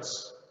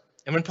darkness.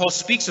 And when Paul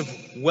speaks of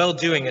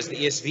well-doing, as the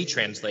ESV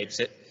translates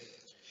it,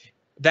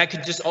 that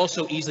could just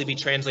also easily be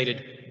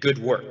translated good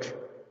work.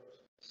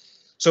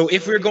 So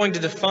if we're going to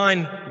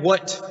define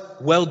what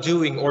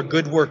well-doing or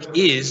good work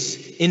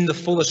is in the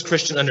fullest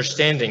Christian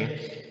understanding,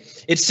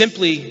 it's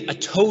simply a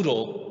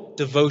total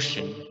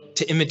devotion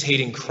to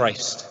imitating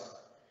Christ.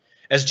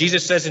 As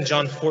Jesus says in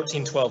John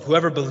 14:12,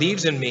 "Whoever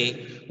believes in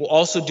me will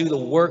also do the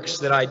works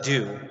that I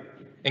do,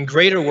 and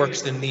greater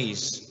works than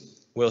these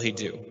will he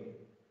do."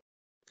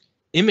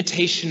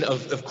 Imitation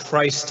of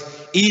Christ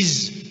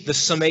is the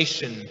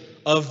summation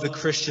of the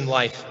Christian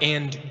life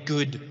and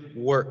good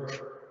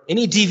work.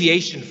 Any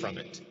deviation from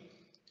it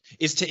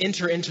is to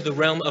enter into the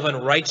realm of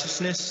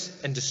unrighteousness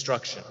and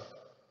destruction.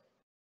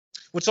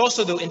 What's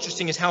also, though,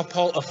 interesting is how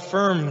Paul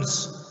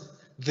affirms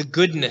the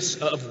goodness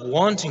of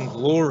wanting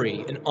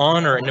glory and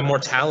honor and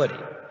immortality,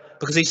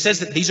 because he says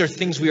that these are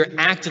things we are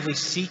actively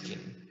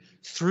seeking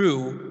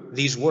through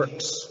these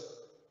works.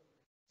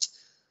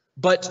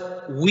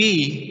 But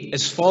we,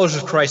 as followers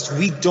of Christ,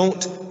 we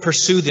don't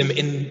pursue them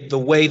in the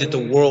way that the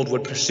world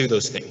would pursue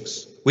those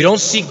things. We don't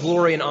seek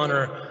glory and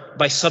honor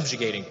by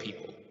subjugating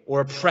people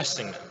or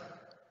oppressing them.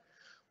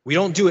 We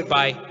don't do it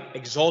by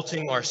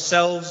exalting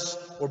ourselves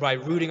or by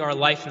rooting our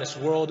life in this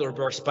world or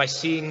by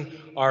seeing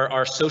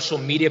our social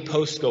media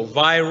posts go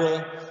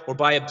viral or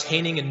by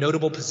obtaining a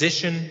notable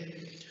position.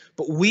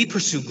 But we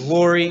pursue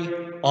glory,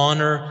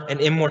 honor,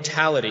 and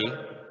immortality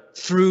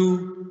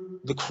through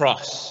the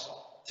cross,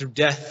 through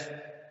death,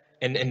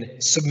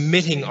 and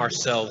submitting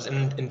ourselves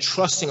and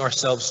trusting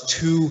ourselves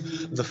to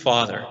the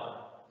Father.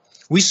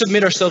 We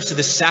submit ourselves to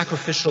the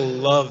sacrificial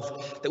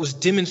love that was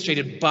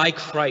demonstrated by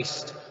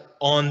Christ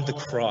on the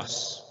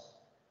cross.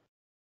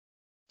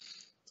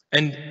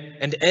 And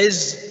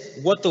as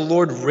what the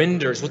Lord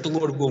renders, what the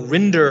Lord will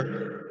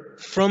render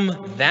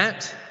from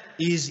that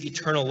is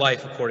eternal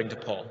life, according to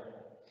Paul,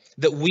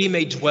 that we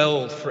may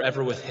dwell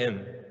forever with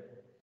him,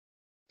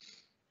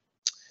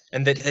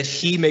 and that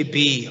he may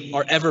be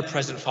our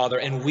ever-present Father,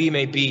 and we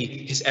may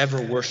be his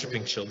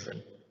ever-worshiping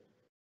children.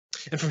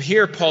 And from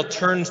here, Paul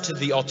turns to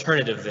the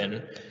alternative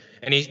then,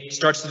 and he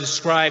starts to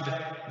describe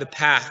the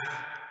path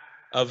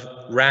of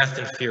wrath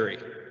and fury.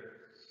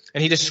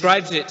 And he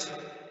describes it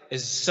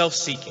as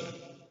self-seeking,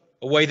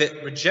 a way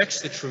that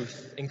rejects the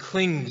truth and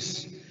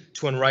clings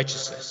to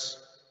unrighteousness.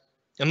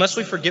 Unless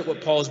we forget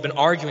what Paul has been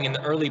arguing in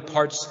the early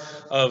parts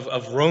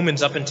of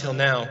Romans up until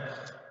now,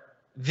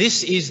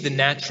 this is the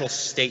natural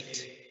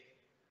state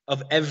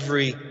of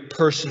every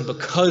person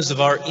because of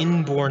our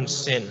inborn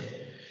sin,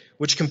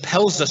 which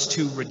compels us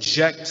to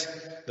reject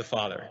the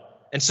Father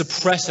and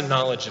suppress a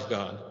knowledge of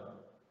God.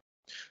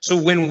 So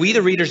when we,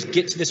 the readers,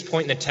 get to this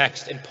point in the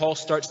text and Paul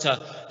starts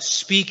to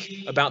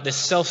speak about this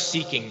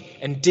self-seeking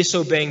and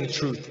disobeying the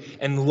truth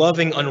and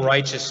loving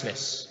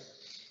unrighteousness,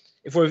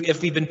 if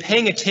we've been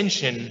paying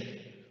attention,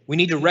 we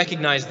need to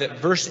recognize that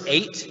verse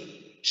 8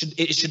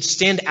 should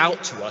stand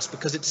out to us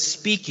because it's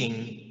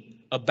speaking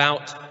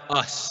about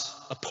us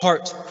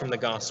apart from the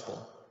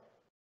gospel.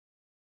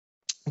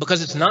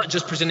 Because it's not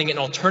just presenting an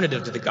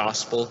alternative to the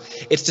gospel,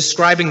 it's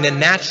describing the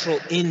natural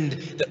end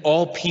that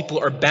all people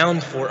are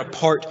bound for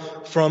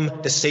apart from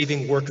the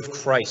saving work of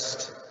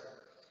Christ.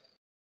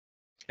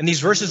 And these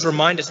verses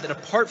remind us that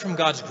apart from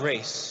God's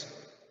grace,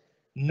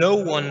 no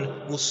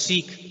one will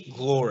seek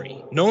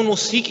glory. No one will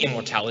seek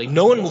immortality.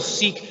 No one will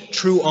seek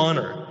true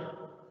honor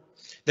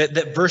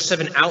that verse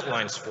 7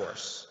 outlines for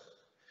us.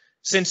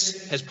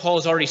 Since, as Paul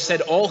has already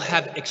said, all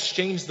have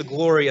exchanged the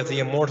glory of the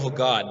immortal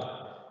God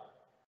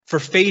for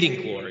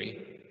fading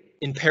glory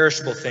in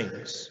perishable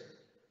things.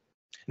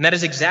 And that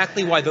is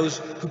exactly why those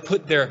who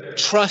put their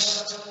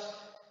trust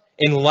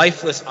in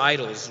lifeless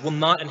idols will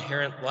not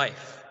inherit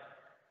life,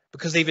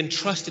 because they've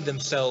entrusted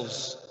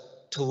themselves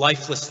to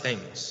lifeless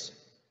things.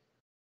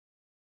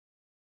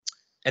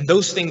 And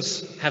those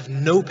things have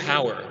no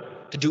power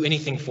to do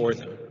anything for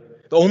them.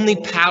 The only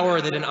power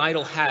that an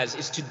idol has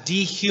is to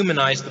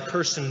dehumanize the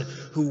person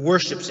who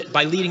worships it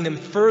by leading them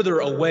further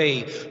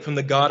away from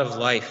the God of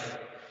life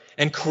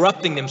and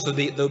corrupting them so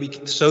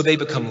they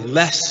become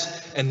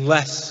less and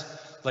less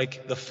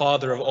like the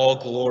Father of all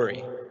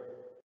glory.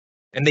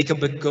 And they can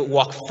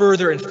walk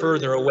further and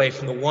further away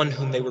from the one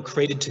whom they were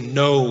created to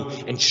know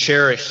and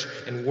cherish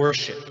and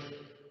worship.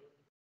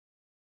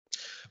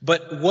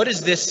 But what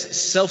is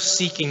this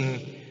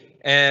self-seeking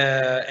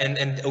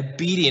and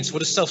obedience? What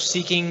does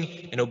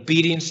self-seeking and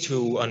obedience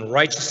to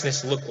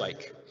unrighteousness look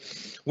like?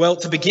 Well,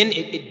 to begin,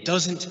 it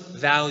doesn't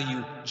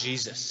value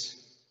Jesus.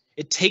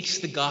 It takes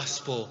the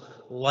gospel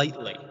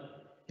lightly.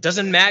 It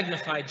doesn't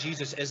magnify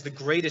Jesus as the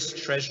greatest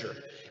treasure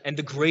and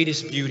the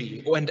greatest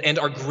beauty and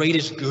our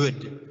greatest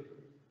good.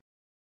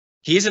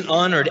 He isn't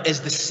honored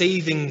as the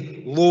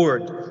saving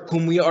Lord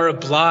whom we are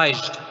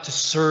obliged to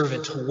serve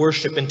and to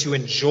worship and to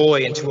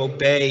enjoy and to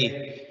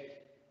obey.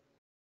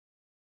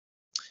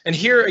 And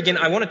here again,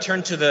 I want to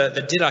turn to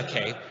the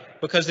Didache,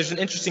 because there's an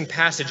interesting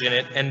passage in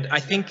it, and I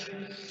think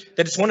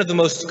that it's one of the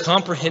most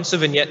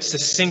comprehensive and yet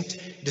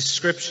succinct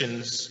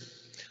descriptions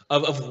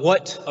of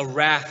what a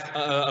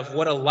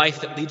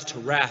life that leads to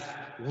wrath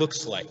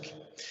looks like.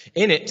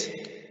 In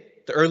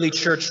it, the early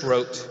church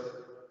wrote,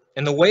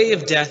 "And the way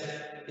of death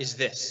is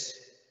this.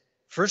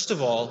 First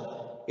of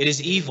all, it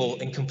is evil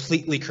and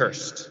completely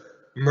cursed.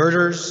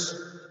 Murders,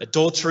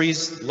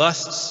 adulteries,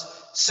 lusts,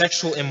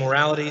 sexual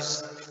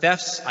immoralities,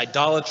 thefts,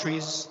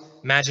 idolatries,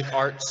 magic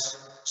arts,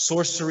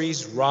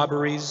 sorceries,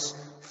 robberies,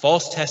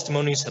 false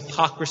testimonies,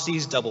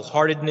 hypocrisies,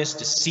 double-heartedness,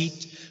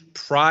 deceit,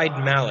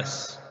 pride,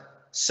 malice,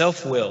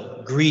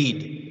 self-will,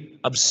 greed,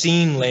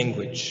 obscene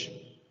language,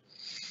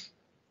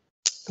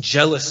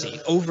 jealousy,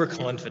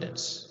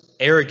 overconfidence,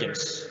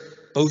 arrogance,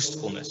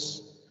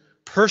 boastfulness,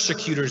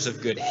 persecutors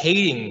of good,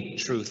 hating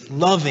truth,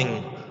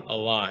 loving a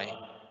lie,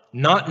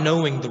 not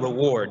knowing the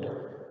reward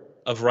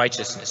of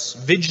righteousness,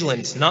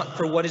 vigilant not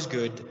for what is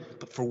good,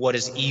 but for what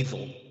is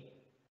evil,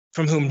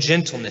 from whom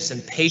gentleness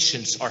and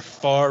patience are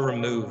far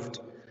removed,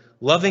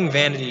 loving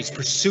vanities,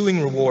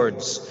 pursuing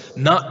rewards,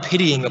 not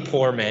pitying a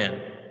poor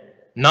man,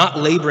 not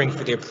laboring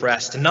for the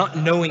oppressed, and not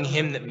knowing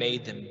him that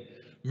made them.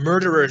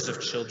 murderers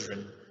of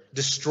children,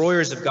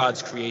 destroyers of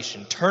God's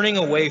creation, turning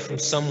away from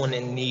someone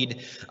in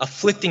need,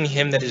 afflicting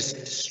him that is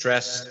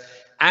distressed,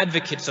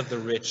 advocates of the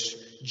rich,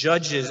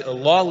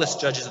 lawless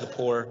judges of the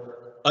poor,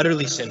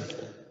 utterly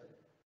sinful.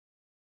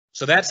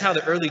 So that's how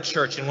the early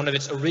church, in one of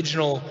its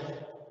original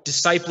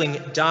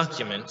discipling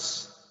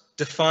documents,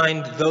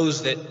 defined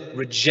those that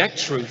reject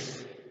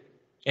truth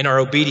and are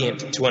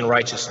obedient to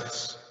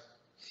unrighteousness.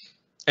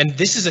 And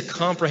this is a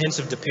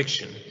comprehensive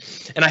depiction.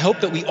 And I hope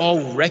that we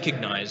all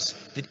recognize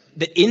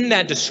that in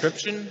that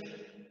description,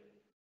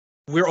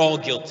 we're all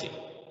guilty.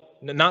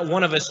 Not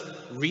one of us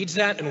reads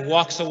that and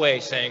walks away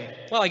saying,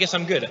 well, I guess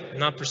I'm good. I'm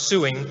not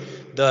pursuing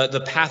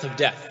the path of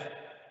death.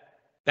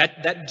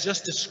 That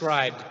just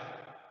described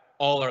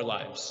all our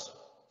lives.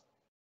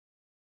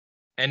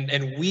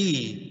 And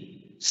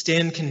we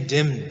stand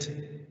condemned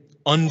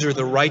under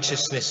the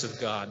righteousness of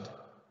God,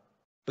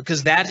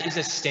 because that is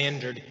a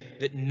standard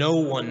that no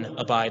one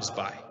abides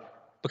by.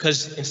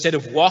 Because instead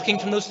of walking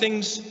from those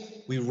things,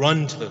 we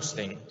run to those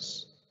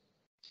things.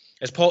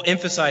 As Paul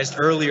emphasized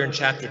earlier in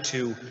chapter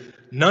 2,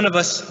 none of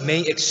us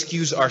may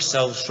excuse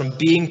ourselves from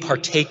being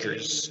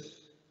partakers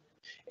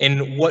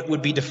in what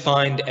would be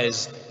defined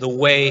as the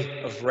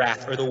way of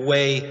wrath or the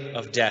way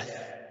of death.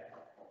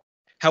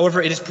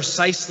 However, it is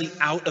precisely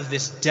out of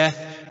this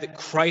death that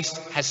Christ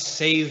has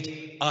saved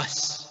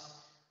us.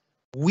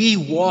 We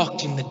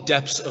walked in the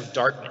depths of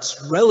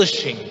darkness,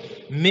 relishing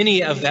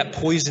many of that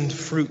poisoned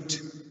fruit.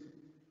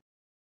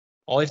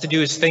 All you have to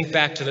do is think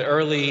back to the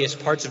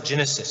earliest parts of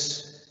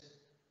Genesis.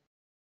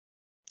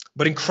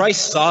 But in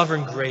Christ's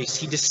sovereign grace,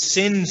 he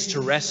descends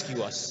to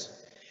rescue us,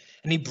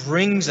 and he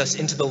brings us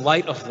into the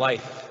light of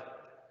life,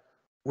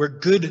 where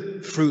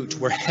good fruit,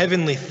 where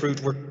heavenly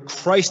fruit, where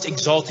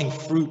Christ-exalting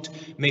fruit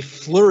may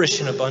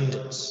flourish in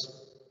abundance.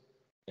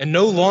 And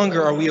no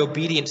longer are we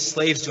obedient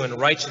slaves to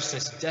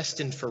unrighteousness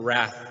destined for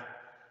wrath,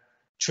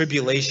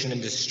 tribulation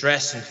and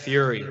distress and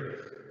fury.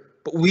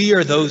 But we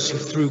are those who,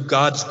 through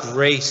God's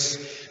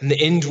grace and the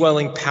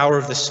indwelling power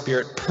of the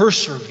Spirit,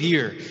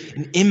 persevere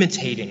in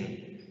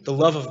imitating the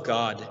love of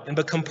God and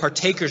become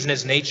partakers in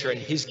his nature and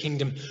his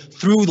kingdom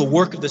through the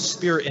work of the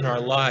Spirit in our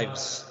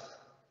lives.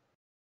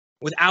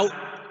 Without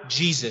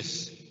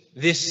Jesus,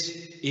 this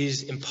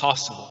is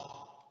impossible.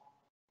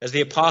 As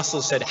the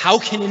apostles said, how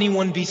can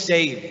anyone be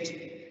saved?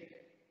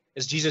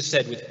 As Jesus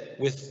said,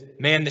 with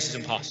man, this is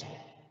impossible.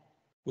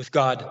 With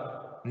God,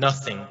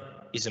 nothing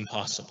is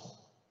impossible.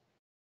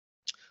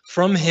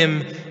 From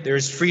him, there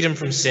is freedom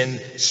from sin,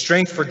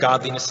 strength for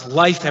godliness,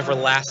 life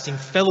everlasting,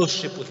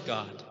 fellowship with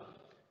God.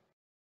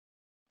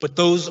 But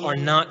those are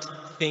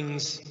not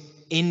things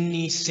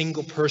any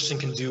single person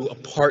can do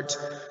apart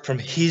from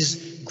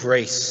his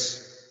grace.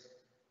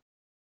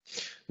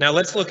 Now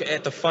let's look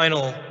at the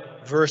final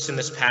verse in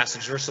this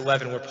passage, verse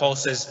 11, where Paul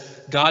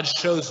says, God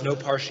shows no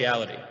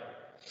partiality.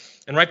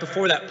 And right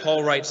before that,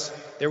 Paul writes,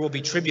 there will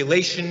be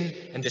tribulation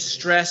and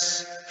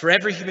distress for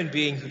every human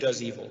being who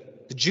does evil,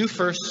 the Jew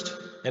first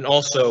and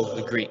also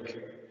the Greek,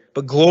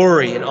 but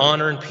glory and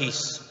honor and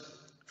peace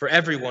for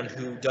everyone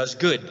who does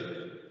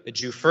good, the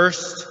Jew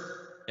first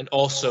and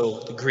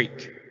also the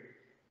Greek.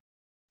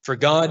 For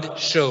God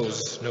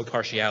shows no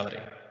partiality.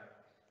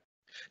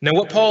 Now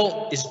what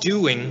Paul is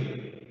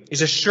doing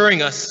is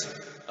assuring us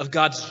of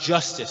God's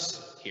justice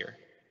here.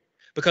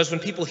 Because when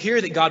people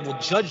hear that God will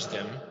judge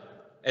them,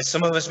 as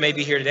some of us may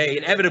be here today,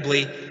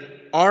 inevitably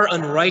our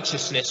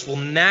unrighteousness will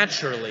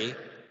naturally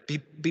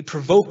be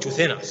provoked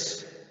within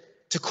us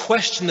to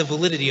question the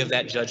validity of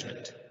that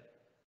judgment.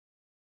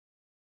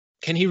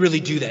 Can he really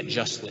do that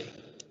justly?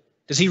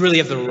 Does he really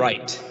have the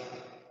right?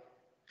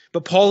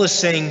 But Paul is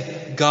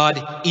saying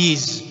God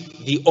is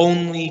the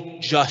only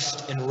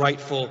just and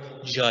rightful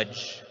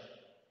judge.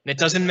 And it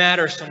doesn't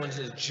matter if someone's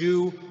a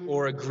Jew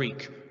or a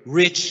Greek,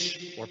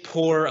 rich or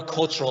poor, a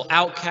cultural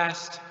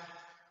outcast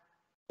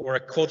or a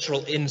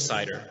cultural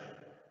insider.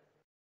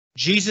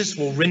 Jesus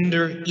will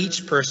render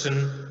each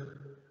person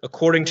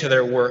according to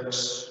their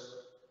works,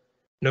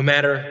 no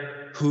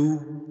matter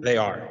who they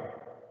are.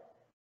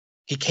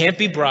 He can't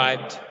be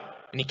bribed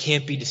and he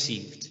can't be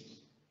deceived.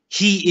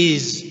 He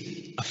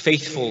is a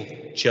faithful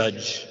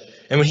judge.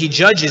 And when he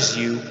judges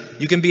you,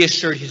 you can be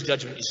assured his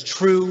judgment is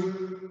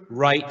true,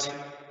 right,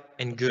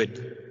 and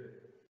good.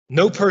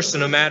 No person,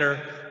 no matter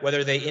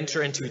whether they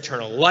enter into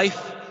eternal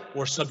life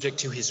or subject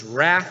to his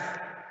wrath,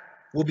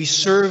 will be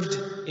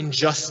served in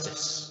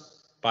justice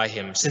by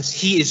him, since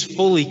he is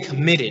fully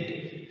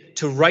committed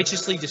to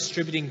righteously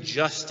distributing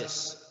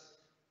justice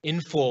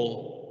in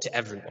full to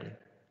everyone.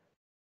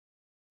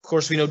 Of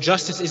course, we know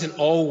justice isn't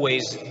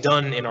always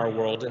done in our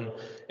world,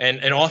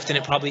 and often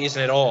it probably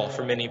isn't at all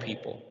for many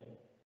people.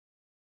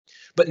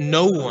 But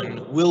no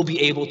one will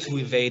be able to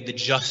evade the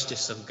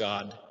justice of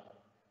God.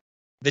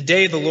 The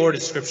day of the Lord,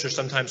 as Scripture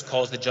sometimes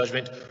calls the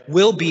judgment,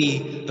 will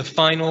be the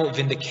final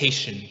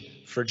vindication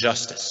for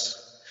justice,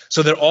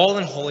 so that all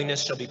in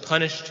holiness shall be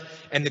punished,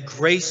 and the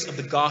grace of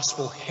the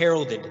gospel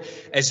heralded,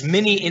 as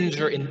many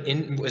enter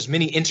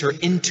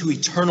into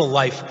eternal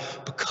life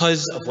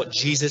because of what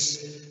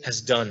Jesus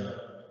has done.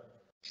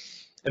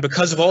 and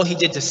because of all he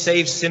did to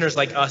save sinners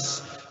like us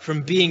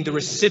from being the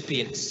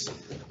recipients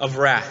of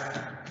wrath,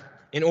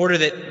 in order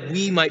that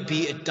we might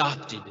be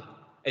adopted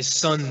as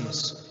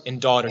sons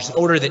and daughters, in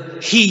order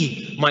that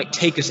he might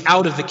take us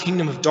out of the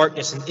kingdom of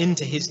darkness and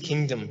into his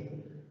kingdom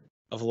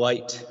of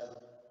light.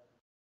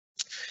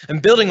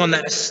 And building on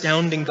that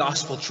astounding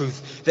gospel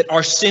truth that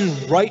our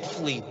sin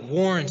rightfully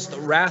warrants the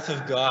wrath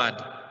of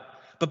God,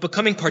 but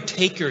becoming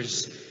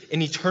partakers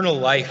in eternal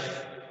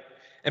life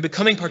and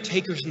becoming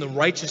partakers in the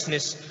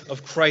righteousness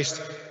of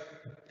Christ,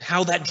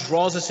 how that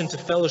draws us into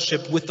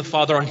fellowship with the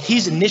Father on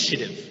his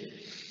initiative,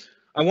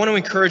 I want to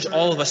encourage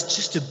all of us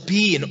just to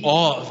be in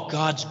awe of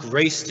God's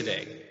grace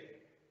today.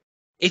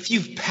 If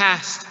you've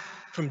passed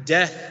from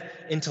death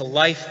into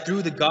life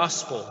through the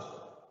gospel,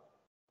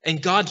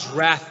 and God's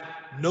wrath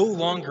no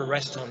longer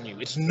rests on you,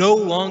 it's no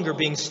longer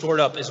being stored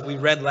up as we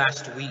read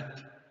last week,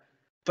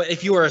 but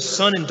if you are a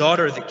son and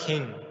daughter of the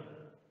King,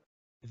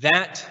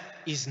 that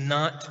is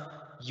not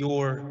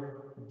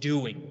your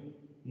doing.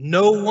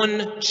 No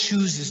one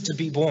chooses to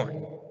be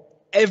born.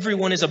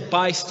 Everyone is a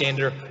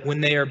bystander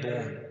when they are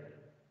born.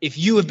 If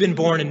you have been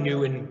born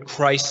anew in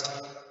Christ,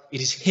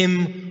 it is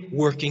him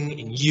working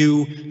in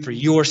you for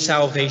your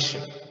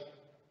salvation.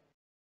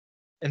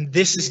 And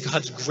this is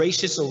God's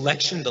gracious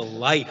election to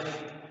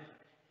life.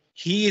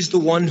 He is the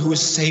one who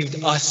has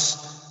saved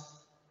us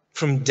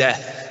from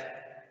death.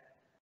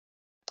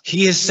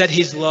 He has set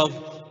his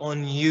love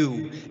on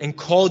you and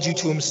called you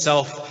to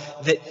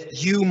himself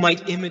that you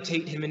might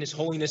imitate him in his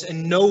holiness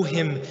and know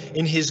him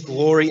in his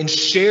glory and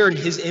share in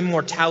his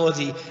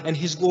immortality and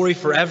his glory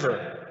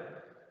forever.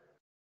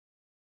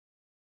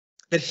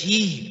 That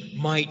he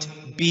might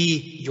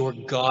be your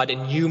God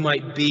and you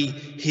might be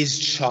his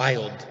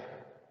child.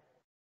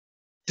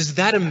 Does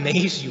that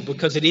amaze you?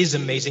 Because it is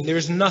amazing. There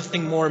is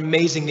nothing more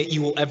amazing that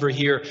you will ever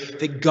hear,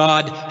 that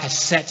God has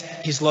set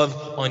his love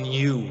on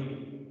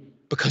you,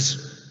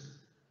 because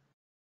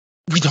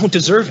we don't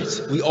deserve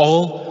it. We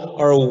all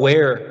are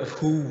aware of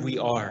who we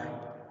are.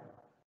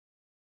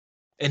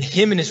 And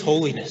him in his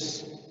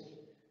holiness.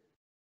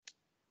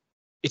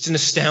 It's an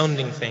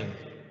astounding thing.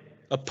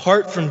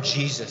 Apart from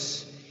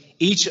Jesus,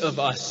 each of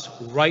us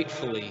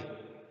rightfully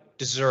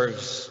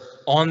deserves,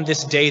 on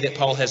this day that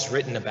Paul has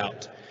written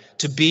about,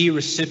 to be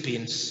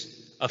recipients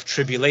of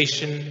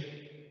tribulation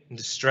and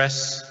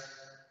distress.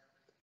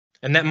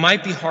 And that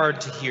might be hard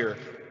to hear,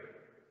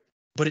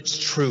 but it's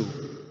true.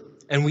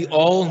 And we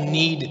all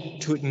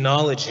need to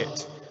acknowledge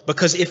it,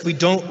 because if we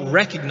don't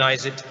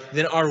recognize it,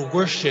 then our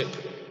worship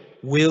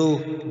will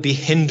be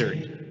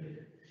hindered.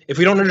 If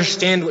we don't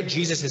understand what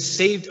Jesus has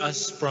saved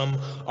us from,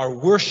 our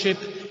worship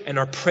and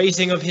our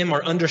praising of him,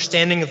 our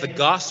understanding of the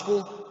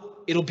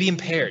gospel, it'll be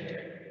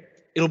impaired.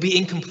 It'll be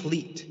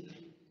incomplete.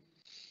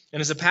 And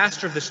as a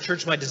pastor of this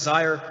church, my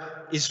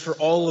desire is for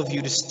all of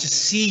you to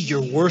see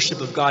your worship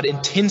of God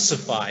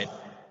intensified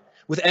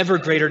with ever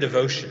greater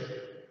devotion,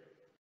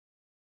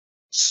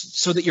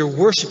 so that your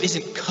worship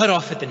isn't cut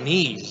off at the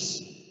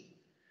knees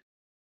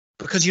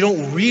because you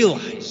don't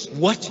realize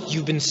what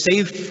you've been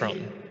saved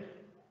from,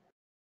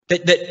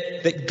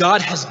 that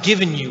God has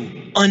given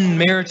you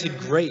unmerited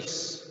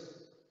grace.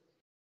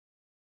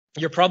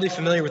 You're probably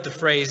familiar with the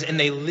phrase, "and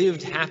they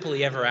lived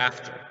happily ever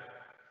after."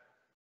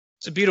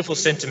 It's a beautiful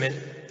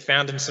sentiment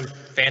found in some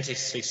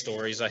fantasy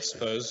stories, I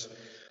suppose.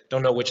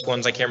 Don't know which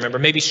ones, I can't remember.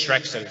 Maybe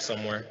Shrek said it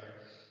somewhere.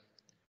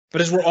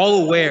 But as we're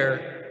all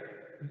aware,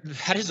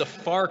 that is a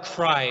far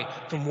cry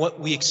from what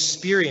we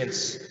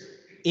experience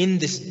in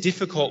this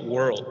difficult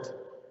world.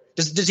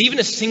 Does even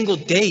a single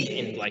day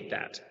end like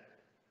that?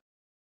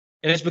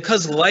 And it's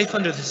because life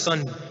under the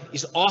sun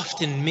is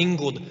often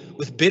mingled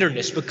with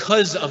bitterness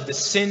because of the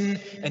sin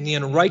and the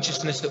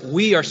unrighteousness that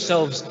we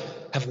ourselves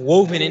have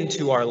woven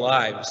into our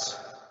lives.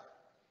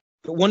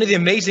 But one of the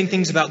amazing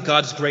things about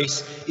God's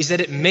grace is that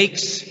it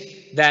makes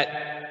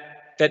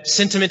that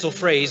sentimental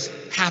phrase,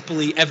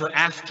 "happily ever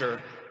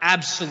after,"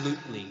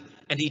 absolutely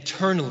and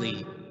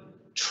eternally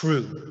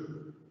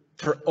true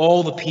for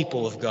all the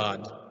people of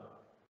God.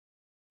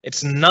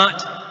 It's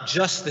not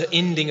just the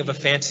ending of a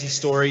fantasy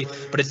story,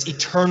 but it's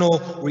eternal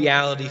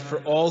reality for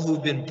all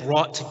who've been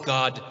brought to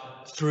God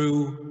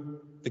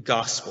through the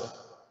gospel.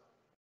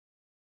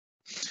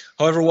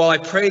 However, while I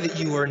pray that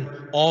you are in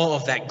awe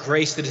of that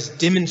grace that is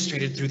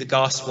demonstrated through the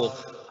gospel,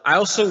 I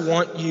also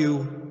want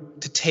you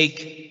to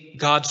take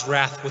God's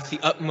wrath with the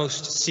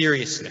utmost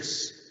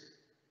seriousness,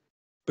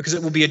 because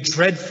it will be a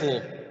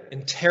dreadful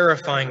and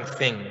terrifying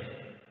thing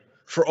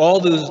for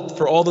all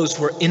those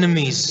who are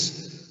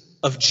enemies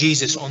of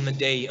Jesus on the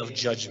day of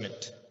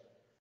judgment.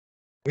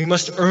 We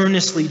must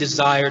earnestly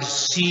desire to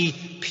see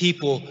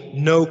people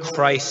know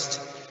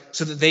Christ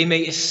so that they may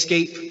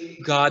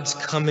escape God's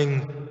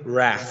coming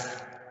wrath.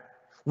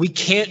 We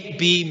can't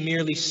be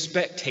merely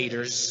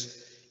spectators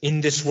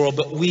in this world,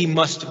 but we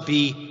must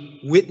be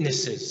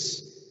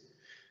witnesses.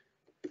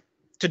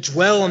 To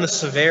dwell on the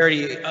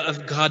severity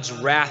of God's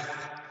wrath,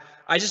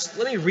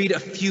 let me read a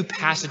few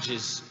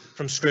passages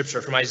from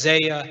Scripture, from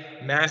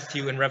Isaiah,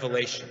 Matthew, and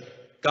Revelation.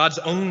 God's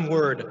own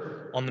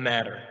word on the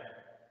matter.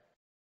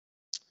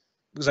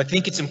 Because I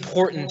think it's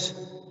important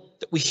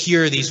that we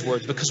hear these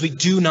words, because we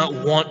do not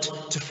want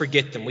to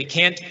forget them. We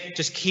can't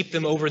just keep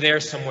them over there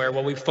somewhere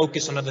while we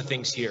focus on other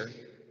things here.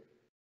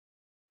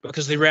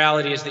 Because the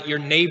reality is that your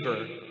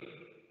neighbor,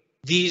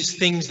 these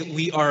things that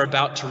we are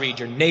about to read,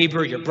 your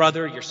neighbor, your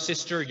brother, your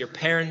sister, your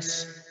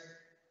parents,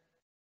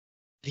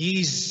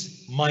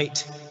 these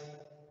might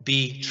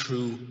be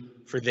true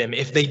for them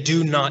if they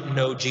do not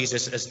know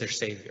Jesus as their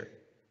Savior.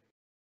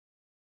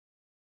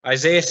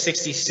 Isaiah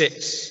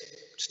 66,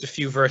 just a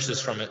few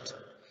verses from it.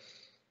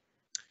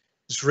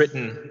 It's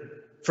written,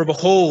 "For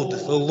behold,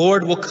 the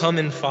Lord will come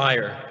in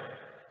fire,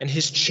 and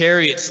his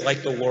chariots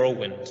like the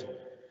whirlwind,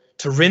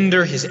 to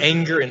render his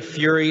anger and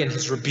fury and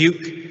his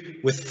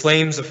rebuke with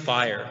flames of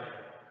fire.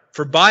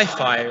 For by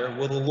fire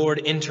will the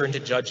Lord enter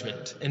into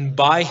judgment, and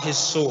by his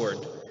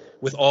sword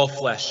with all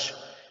flesh,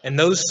 and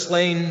those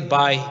slain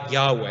by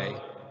Yahweh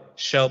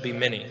shall be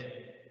many.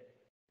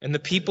 And the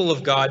people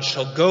of God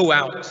shall go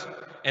out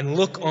and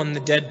look on the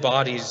dead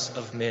bodies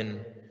of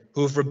men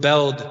who have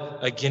rebelled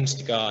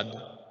against God.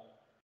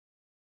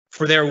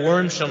 For their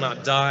worm shall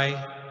not die,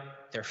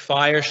 their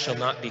fire shall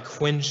not be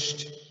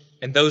quenched,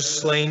 and those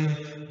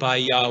slain by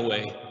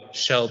Yahweh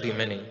shall be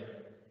many.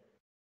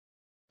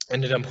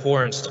 And an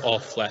abhorrence to all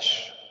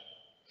flesh."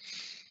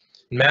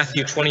 In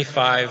Matthew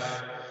 25,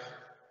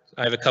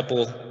 I have a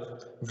couple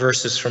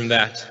verses from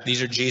that.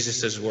 These are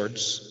Jesus'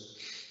 words.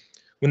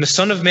 "When the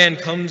Son of Man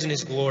comes in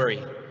his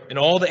glory, and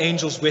all the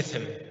angels with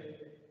him,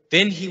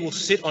 then he will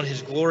sit on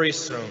his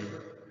glorious throne.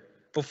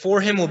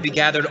 Before him will be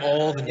gathered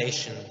all the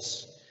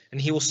nations, and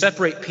he will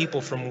separate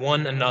people from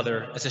one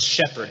another as a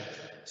shepherd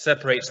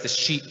separates the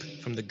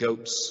sheep from the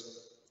goats.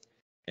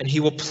 And he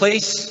will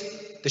place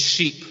the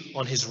sheep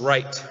on his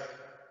right,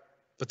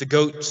 but the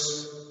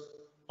goats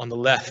on the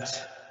left.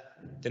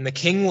 Then the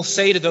king will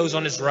say to those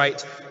on his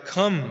right,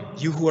 'Come,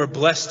 you who are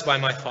blessed by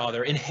my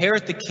Father,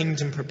 inherit the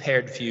kingdom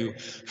prepared for you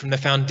from the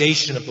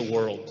foundation of the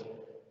world.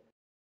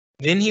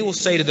 Then he will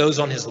say to those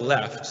on his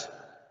left,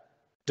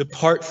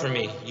 "Depart from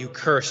me, you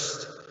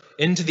cursed,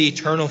 into the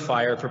eternal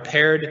fire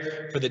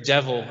prepared for the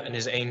devil and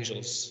his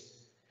angels.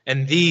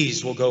 And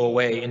these will go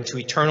away into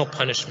eternal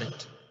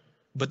punishment,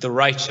 but the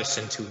righteous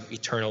into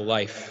eternal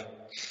life."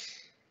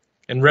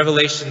 In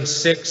Revelation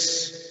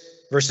 6,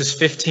 verses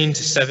 15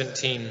 to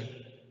 17,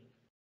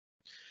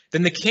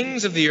 "Then the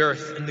kings of the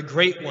earth, and the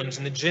great ones,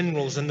 and the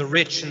generals, and the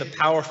rich, and the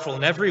powerful,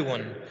 and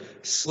everyone,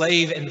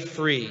 slave and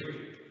free,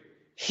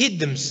 hid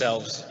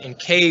themselves in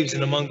caves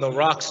and among the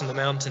rocks and the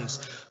mountains,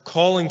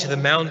 calling to the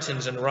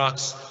mountains and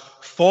rocks,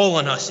 'Fall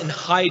on us and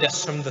hide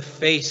us from the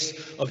face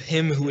of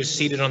him who is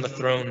seated on the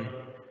throne,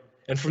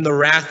 and from the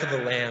wrath of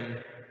the Lamb.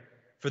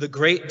 For the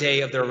great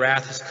day of their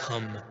wrath has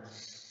come,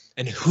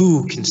 and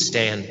who can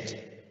stand?'"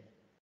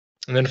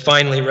 And then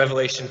finally,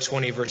 Revelation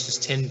 20, verses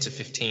 10 to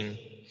 15.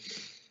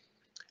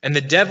 "And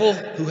the devil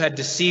who had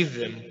deceived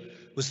them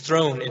was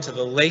thrown into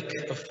the lake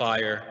of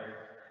fire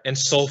and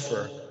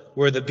sulfur,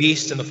 where the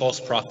beast and the false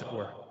prophet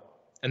were.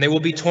 And they will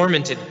be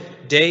tormented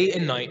day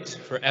and night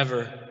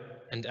forever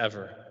and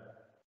ever.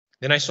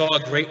 Then I saw a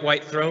great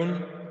white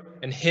throne,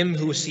 and him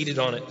who was seated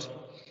on it.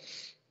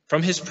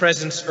 From his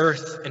presence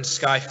earth and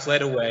sky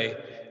fled away,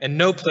 and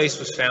no place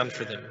was found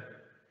for them.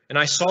 And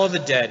I saw the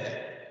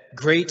dead,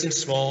 great and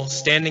small,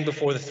 standing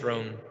before the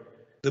throne.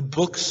 The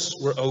books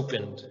were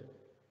opened.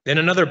 Then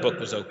another book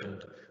was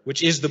opened,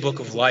 which is the book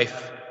of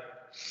life.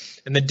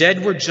 And the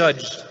dead were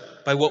judged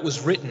by what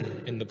was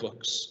written in the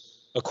books,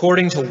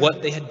 according to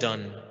what they had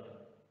done.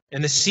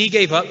 And the sea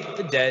gave up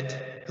the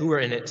dead who were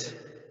in it.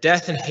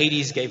 Death and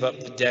Hades gave up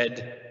the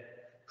dead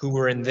who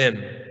were in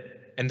them,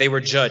 and they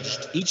were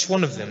judged, each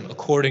one of them,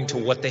 according to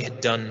what they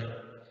had done.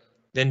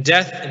 Then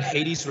death and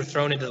Hades were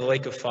thrown into the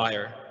lake of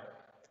fire.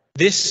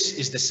 This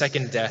is the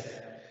second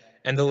death,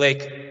 the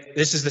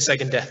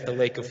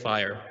lake of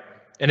fire.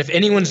 And if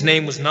anyone's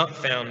name was not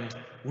found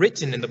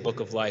written in the book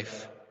of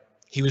life,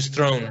 he was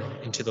thrown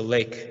into the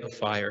lake of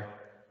fire."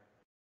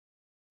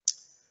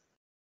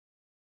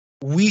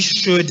 We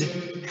should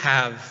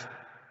have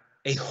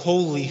a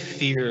holy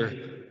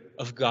fear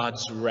of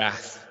God's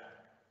wrath.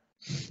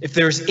 If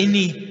there's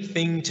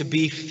anything to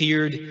be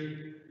feared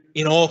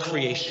in all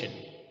creation,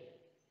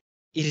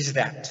 it is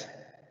that.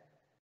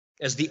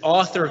 As the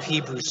author of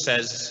Hebrews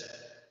says,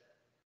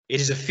 it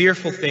is a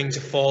fearful thing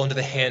to fall into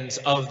the hands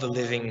of the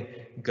living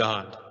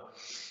God.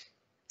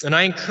 And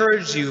I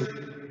encourage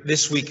you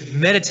this week,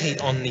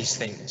 meditate on these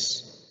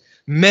things.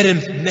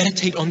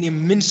 Meditate on the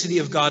immensity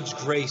of God's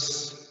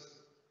grace.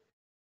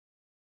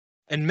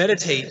 And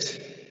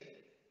meditate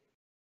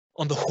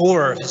on the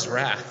horror of his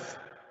wrath.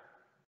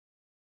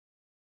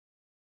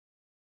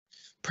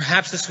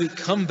 Perhaps this week,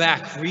 come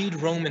back, read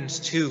Romans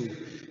 2,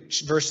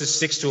 verses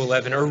 6 to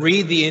 11, or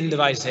read the end of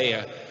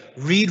Isaiah,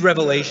 read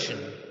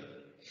Revelation.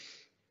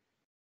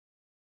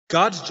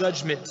 God's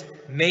judgment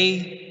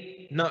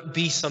may not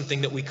be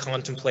something that we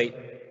contemplate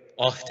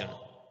often,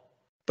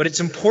 but it's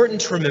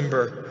important to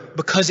remember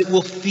because it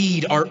will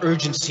feed our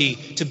urgency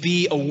to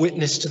be a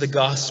witness to the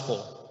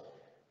gospel.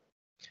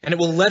 And it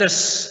will let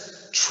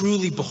us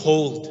truly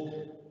behold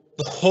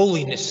the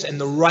holiness and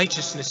the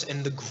righteousness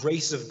and the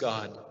grace of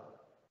God.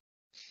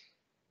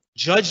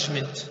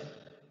 Judgment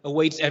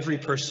awaits every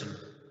person.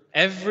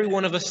 Every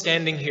one of us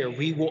standing here,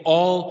 we will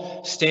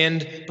all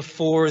stand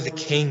before the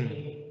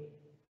King.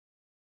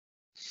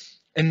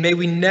 And may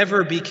we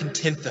never be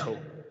content, though,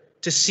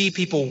 to see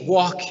people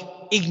walk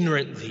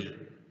ignorantly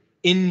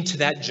into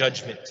that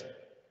judgment,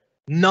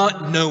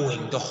 not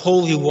knowing the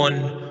Holy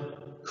One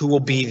who will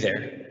be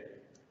there.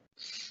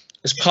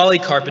 As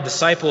Polycarp, a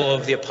disciple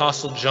of the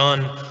Apostle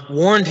John,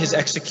 warned his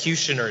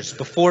executioners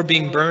before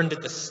being burned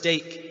at the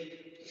stake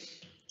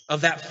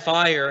of that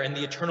fire and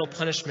the eternal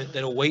punishment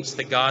that awaits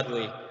the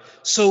godly,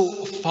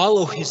 so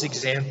follow his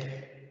example.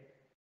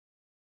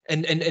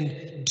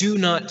 And do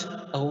not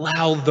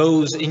allow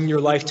those in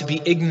your life to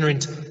be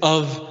ignorant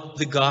of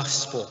the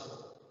gospel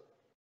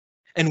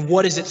and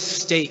what is at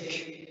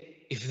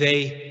stake if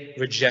they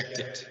reject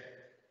it.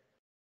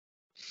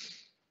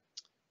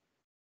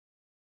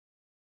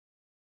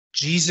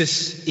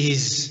 Jesus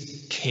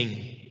is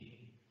King,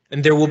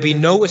 and there will be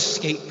no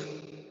escape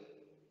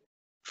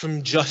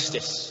from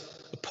justice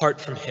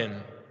apart from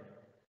him.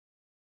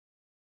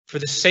 For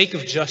the sake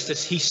of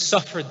justice, he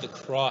suffered the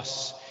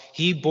cross.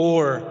 He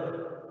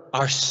bore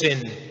our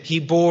sin.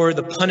 He bore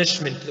the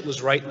punishment that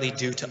was rightly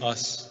due to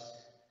us.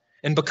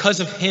 And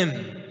because of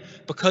him,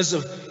 because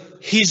of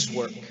his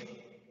work,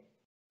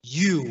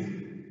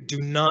 you do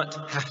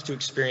not have to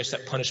experience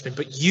that punishment,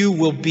 but you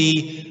will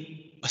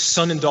be a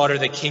son and daughter of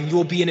the King. You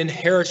will be an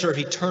inheritor of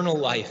eternal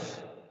life.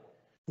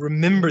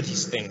 Remember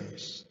these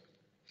things.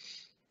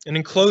 And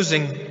in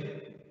closing,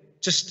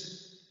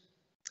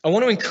 I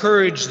want to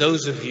encourage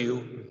those of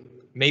you,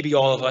 maybe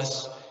all of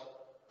us,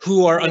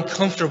 who are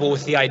uncomfortable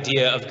with the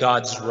idea of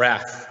God's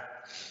wrath.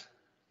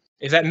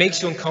 If that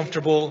makes you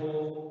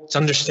uncomfortable, it's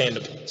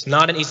understandable. It's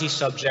not an easy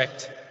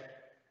subject.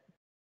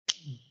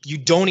 You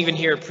don't even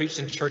hear it preached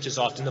in churches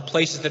often. The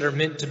places that are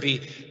meant to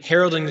be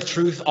heralding the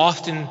truth,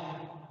 often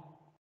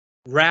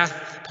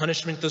wrath,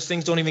 punishment, those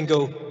things don't even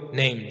go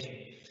named.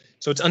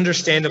 So it's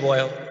understandable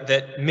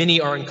that many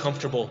are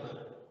uncomfortable.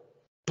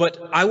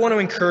 But I want to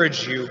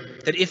encourage you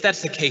that if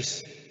that's the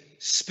case,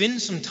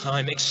 spend some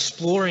time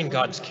exploring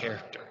God's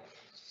character.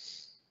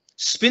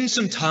 Spend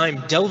some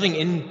time delving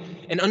in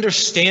and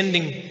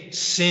understanding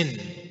sin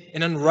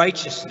and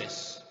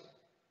unrighteousness.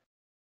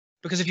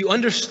 Because if you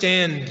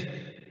understand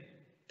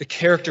the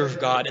character of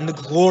God and the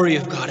glory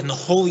of God and the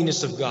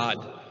holiness of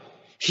God,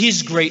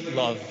 his great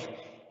love,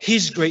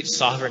 his great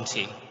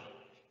sovereignty,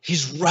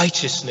 his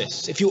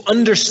righteousness, if you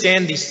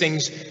understand these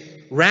things,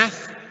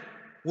 wrath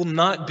will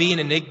not be an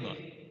enigma.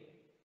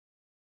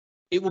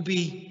 It will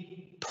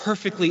be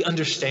perfectly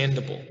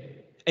understandable,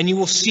 and you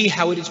will see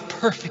how it is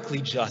perfectly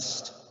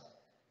just.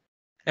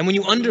 And when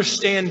you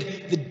understand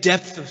the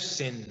depth of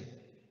sin,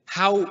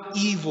 how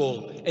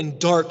evil and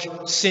dark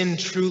sin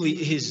truly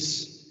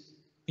is,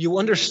 you will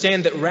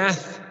understand that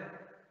wrath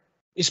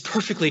is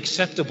perfectly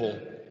acceptable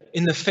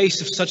in the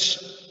face of such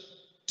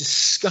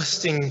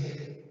disgusting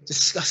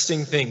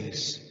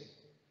things.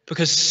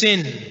 Because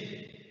sin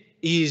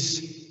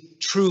is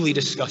truly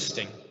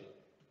disgusting.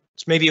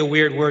 It's maybe a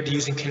weird word to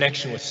use in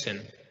connection with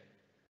sin.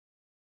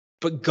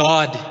 But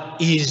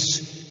God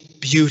is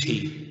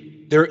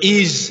beauty. There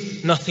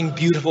is nothing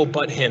beautiful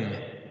but him.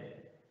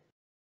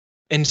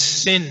 And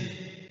sin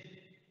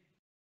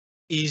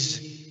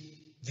is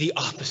the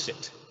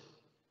opposite.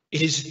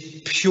 It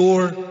is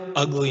pure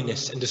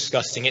ugliness and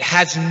disgusting. It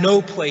has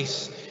no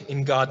place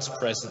in God's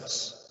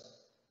presence.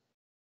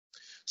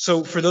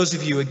 So for those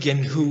of you,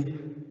 again, who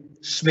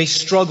may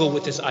struggle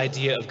with this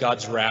idea of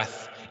God's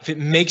wrath, if it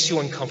makes you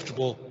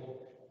uncomfortable,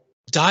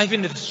 dive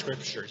into the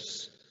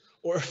scriptures.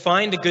 Or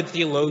find a good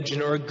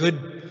theologian or a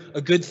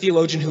good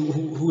theologian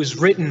who has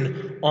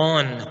written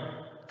on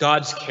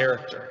God's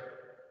character.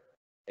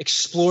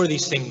 Explore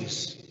these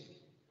things.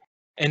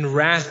 And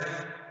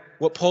wrath,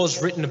 what Paul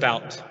has written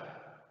about,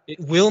 it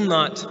will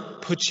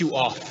not put you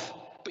off,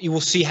 but you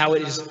will see how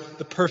it is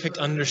the perfect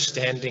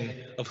understanding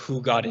of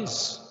who God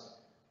is.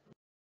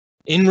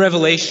 In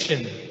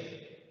Revelation,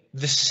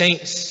 the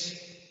saints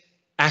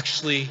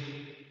actually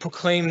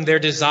proclaim their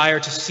desire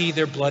to see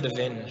their blood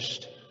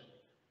avenged.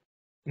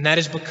 And that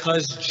is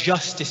because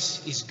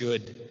justice is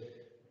good.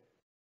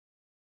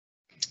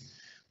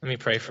 Let me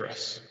pray for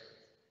us.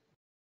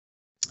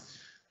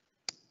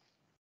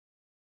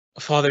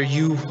 Father,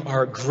 you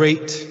are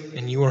great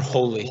and you are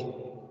holy.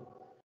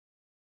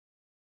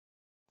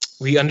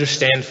 We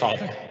understand,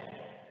 Father,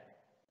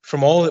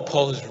 from all that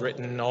Paul has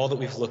written and all that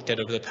we've looked at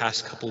over the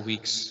past couple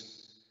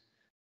weeks,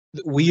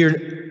 that we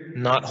are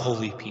not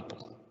holy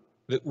people,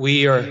 that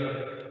we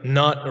are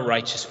not a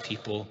righteous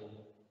people.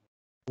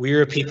 We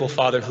are a people,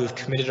 Father, who have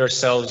committed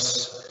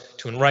ourselves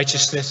to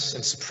unrighteousness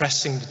and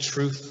suppressing the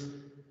truth.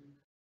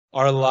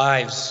 Our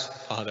lives,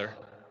 Father,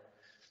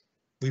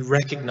 we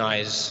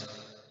recognize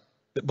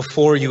that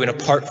before you and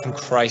apart from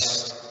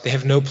Christ, they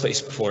have no place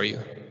before you.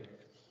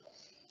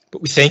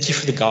 But we thank you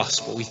for the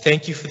gospel. We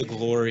thank you for the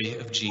glory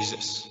of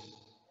Jesus.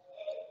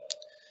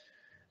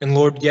 And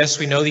Lord, yes,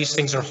 we know these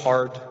things are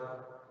hard.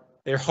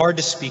 They're hard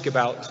to speak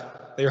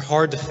about. They're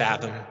hard to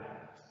fathom.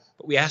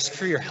 But we ask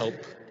for your help.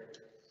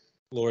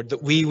 Lord,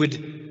 that we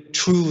would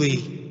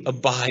truly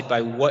abide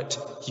by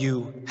what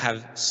you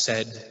have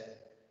said.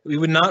 That we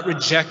would not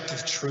reject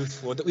the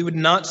truth, Lord, that we would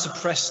not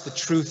suppress the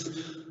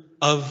truth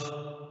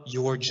of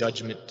your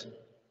judgment.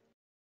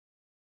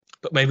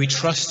 But may we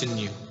trust in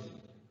you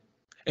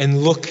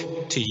and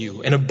look to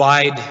you and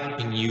abide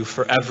in you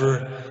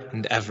forever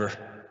and ever.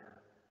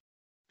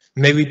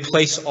 May we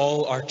place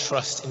all our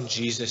trust in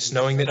Jesus,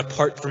 knowing that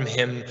apart from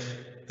him,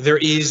 there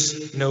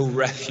is no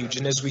refuge.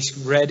 And as we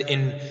read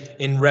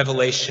in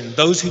Revelation,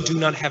 those who do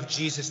not have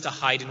Jesus to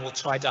hide in will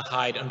try to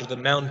hide under the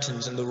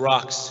mountains and the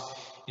rocks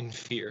in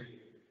fear.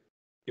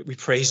 Yet we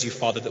praise you,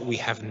 Father, that we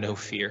have no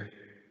fear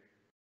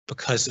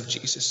because of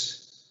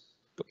Jesus,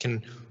 but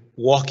can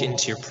walk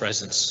into your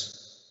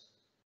presence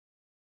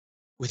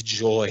with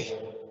joy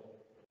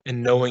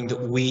and knowing that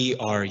we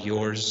are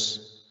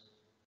yours.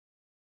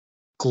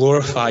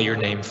 Glorify your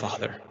name,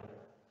 Father.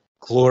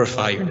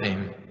 Glorify your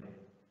name.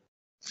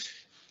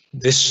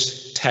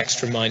 This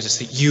text reminds us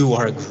that you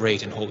are a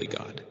great and holy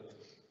God.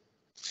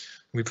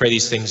 We pray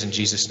these things in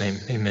Jesus' name.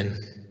 Amen.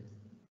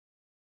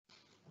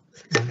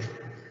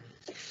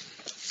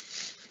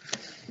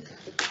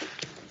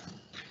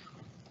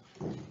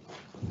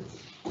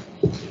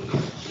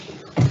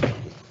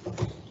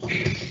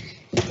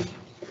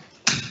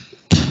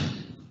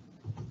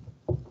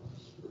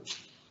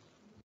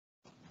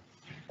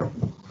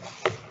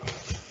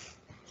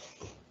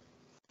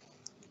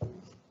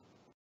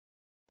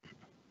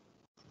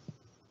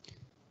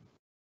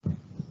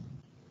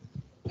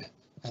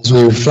 As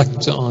we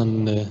reflect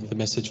on the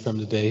message from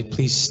today,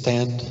 please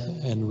stand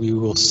and we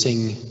will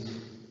sing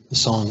the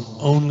song,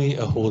 Only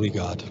a Holy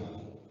God.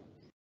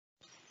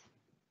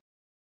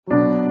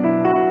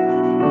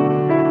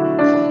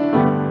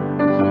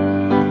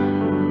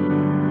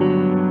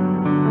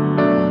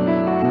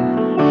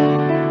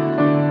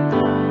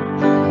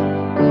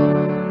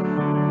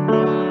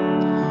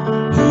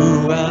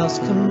 Who else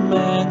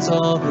commands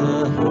all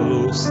the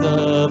hosts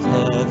of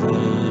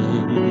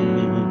heaven?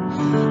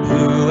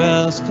 Who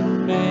else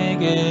can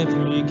make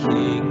every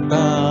king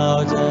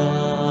bow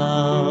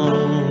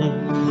down?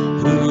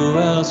 Who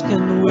else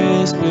can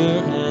whisper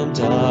and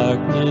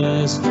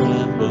darkness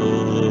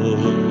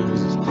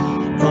trembles?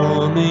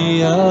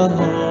 Only a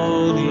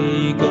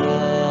holy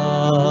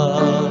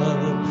God.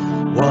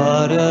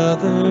 What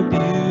other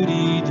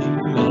beauty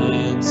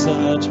demands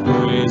such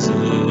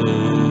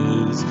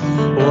praises?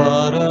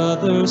 What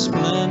other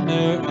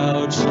splendor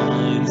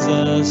outshines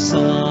the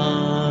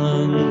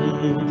sun?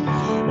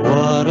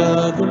 What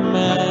other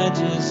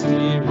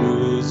majesty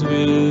rules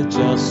with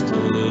justice?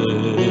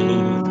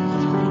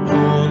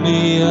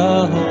 Only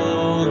a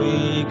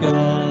holy God.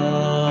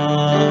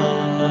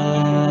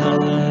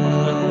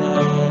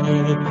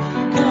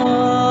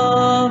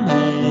 Come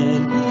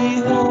and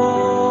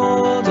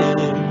behold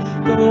him,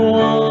 the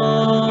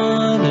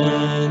one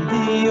and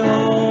the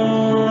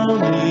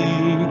only.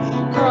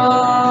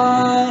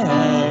 Cry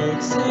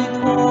out, sing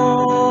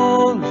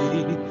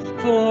holy,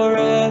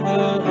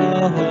 forever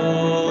a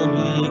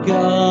holy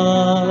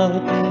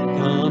God.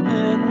 Come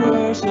and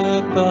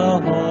worship the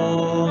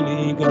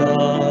holy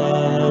God.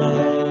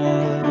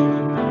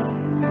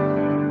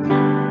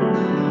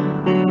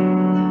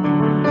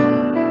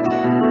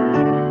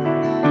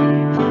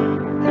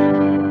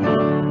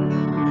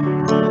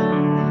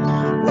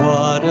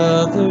 What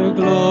other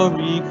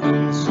glory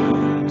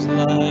consumes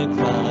like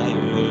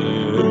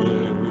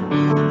fire?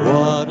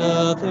 What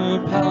other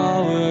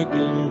power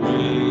can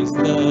raise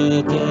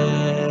the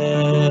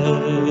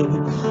dead?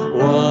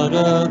 What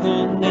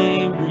other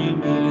name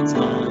remains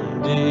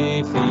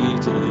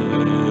undefeated?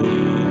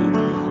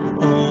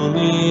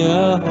 Only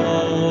a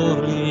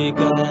holy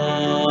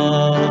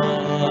God.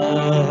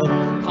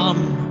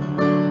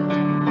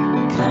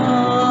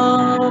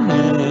 Come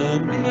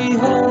and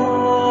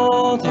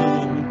behold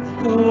him,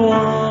 the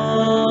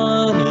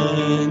one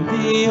and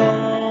the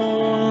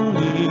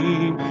only.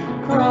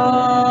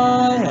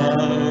 Cry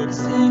out,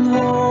 sing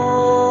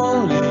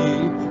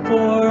holy,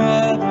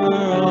 forever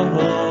a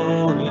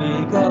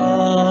holy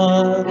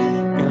God.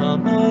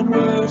 Come and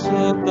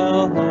worship the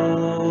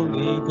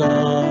holy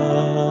God.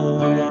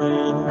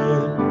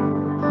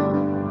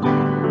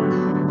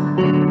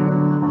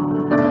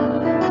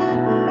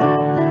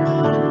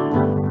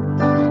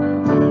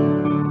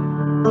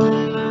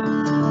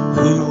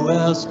 Who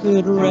else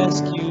could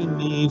rescue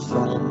me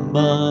from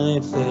my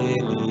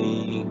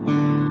failing?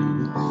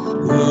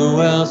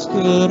 Who else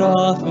could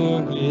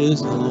offer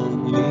his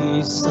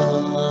only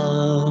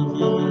Son?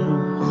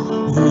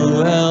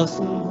 Who else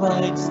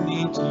invites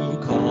me to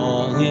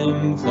call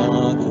him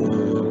Father?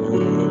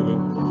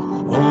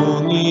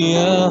 Only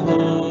a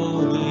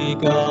holy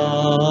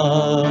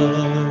God.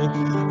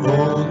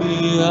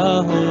 Only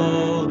a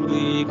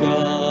holy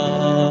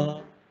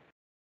God.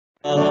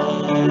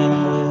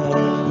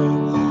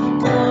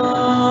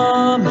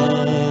 Come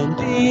and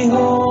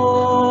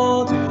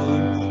behold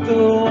him, the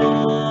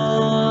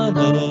one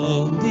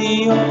and the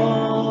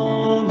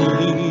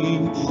only.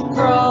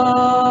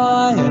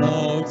 Cry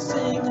out,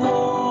 sing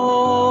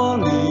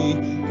holy,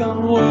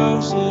 come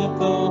worship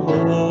the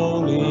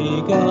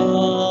holy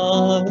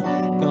God.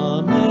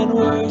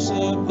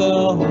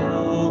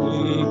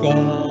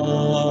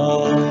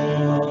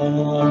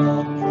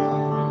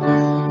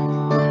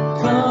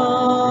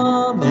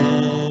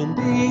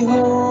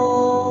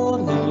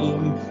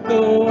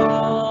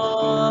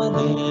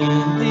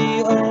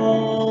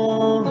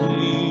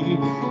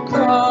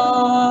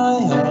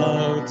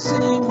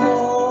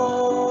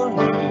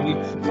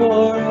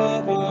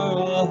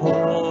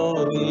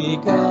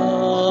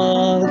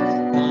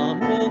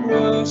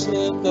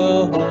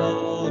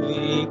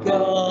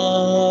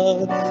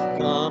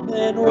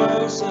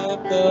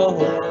 worship the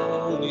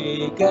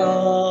Holy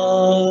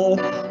God,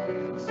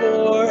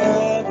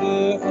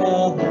 forever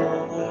a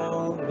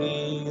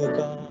holy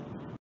God.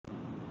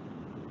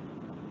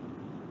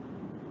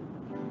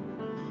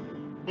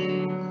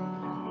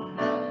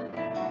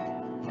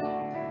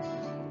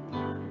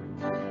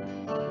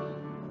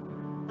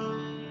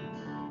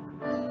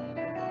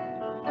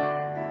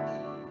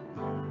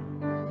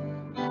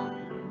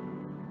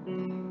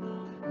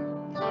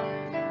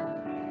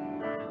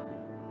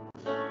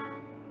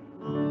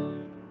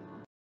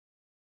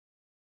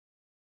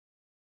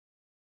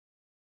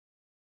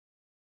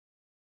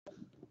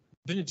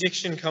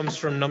 Benediction comes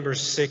from number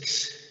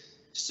 6.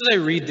 Just as I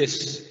read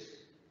this,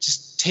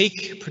 just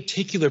take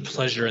particular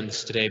pleasure in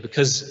this today,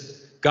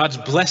 because God's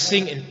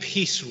blessing and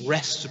peace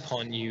rests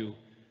upon you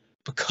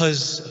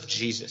because of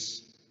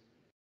Jesus.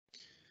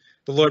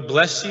 The Lord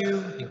bless you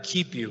and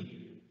keep you.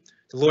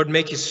 The Lord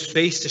make his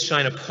face to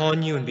shine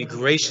upon you and be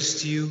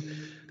gracious to you.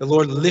 The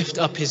Lord lift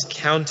up his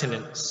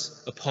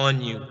countenance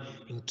upon you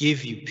and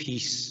give you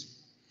peace.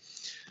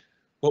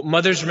 Well,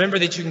 mothers, remember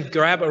that you can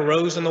grab a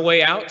rose on the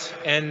way out,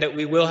 and that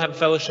we will have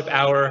fellowship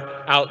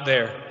hour out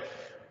there.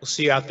 We'll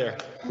see you out there.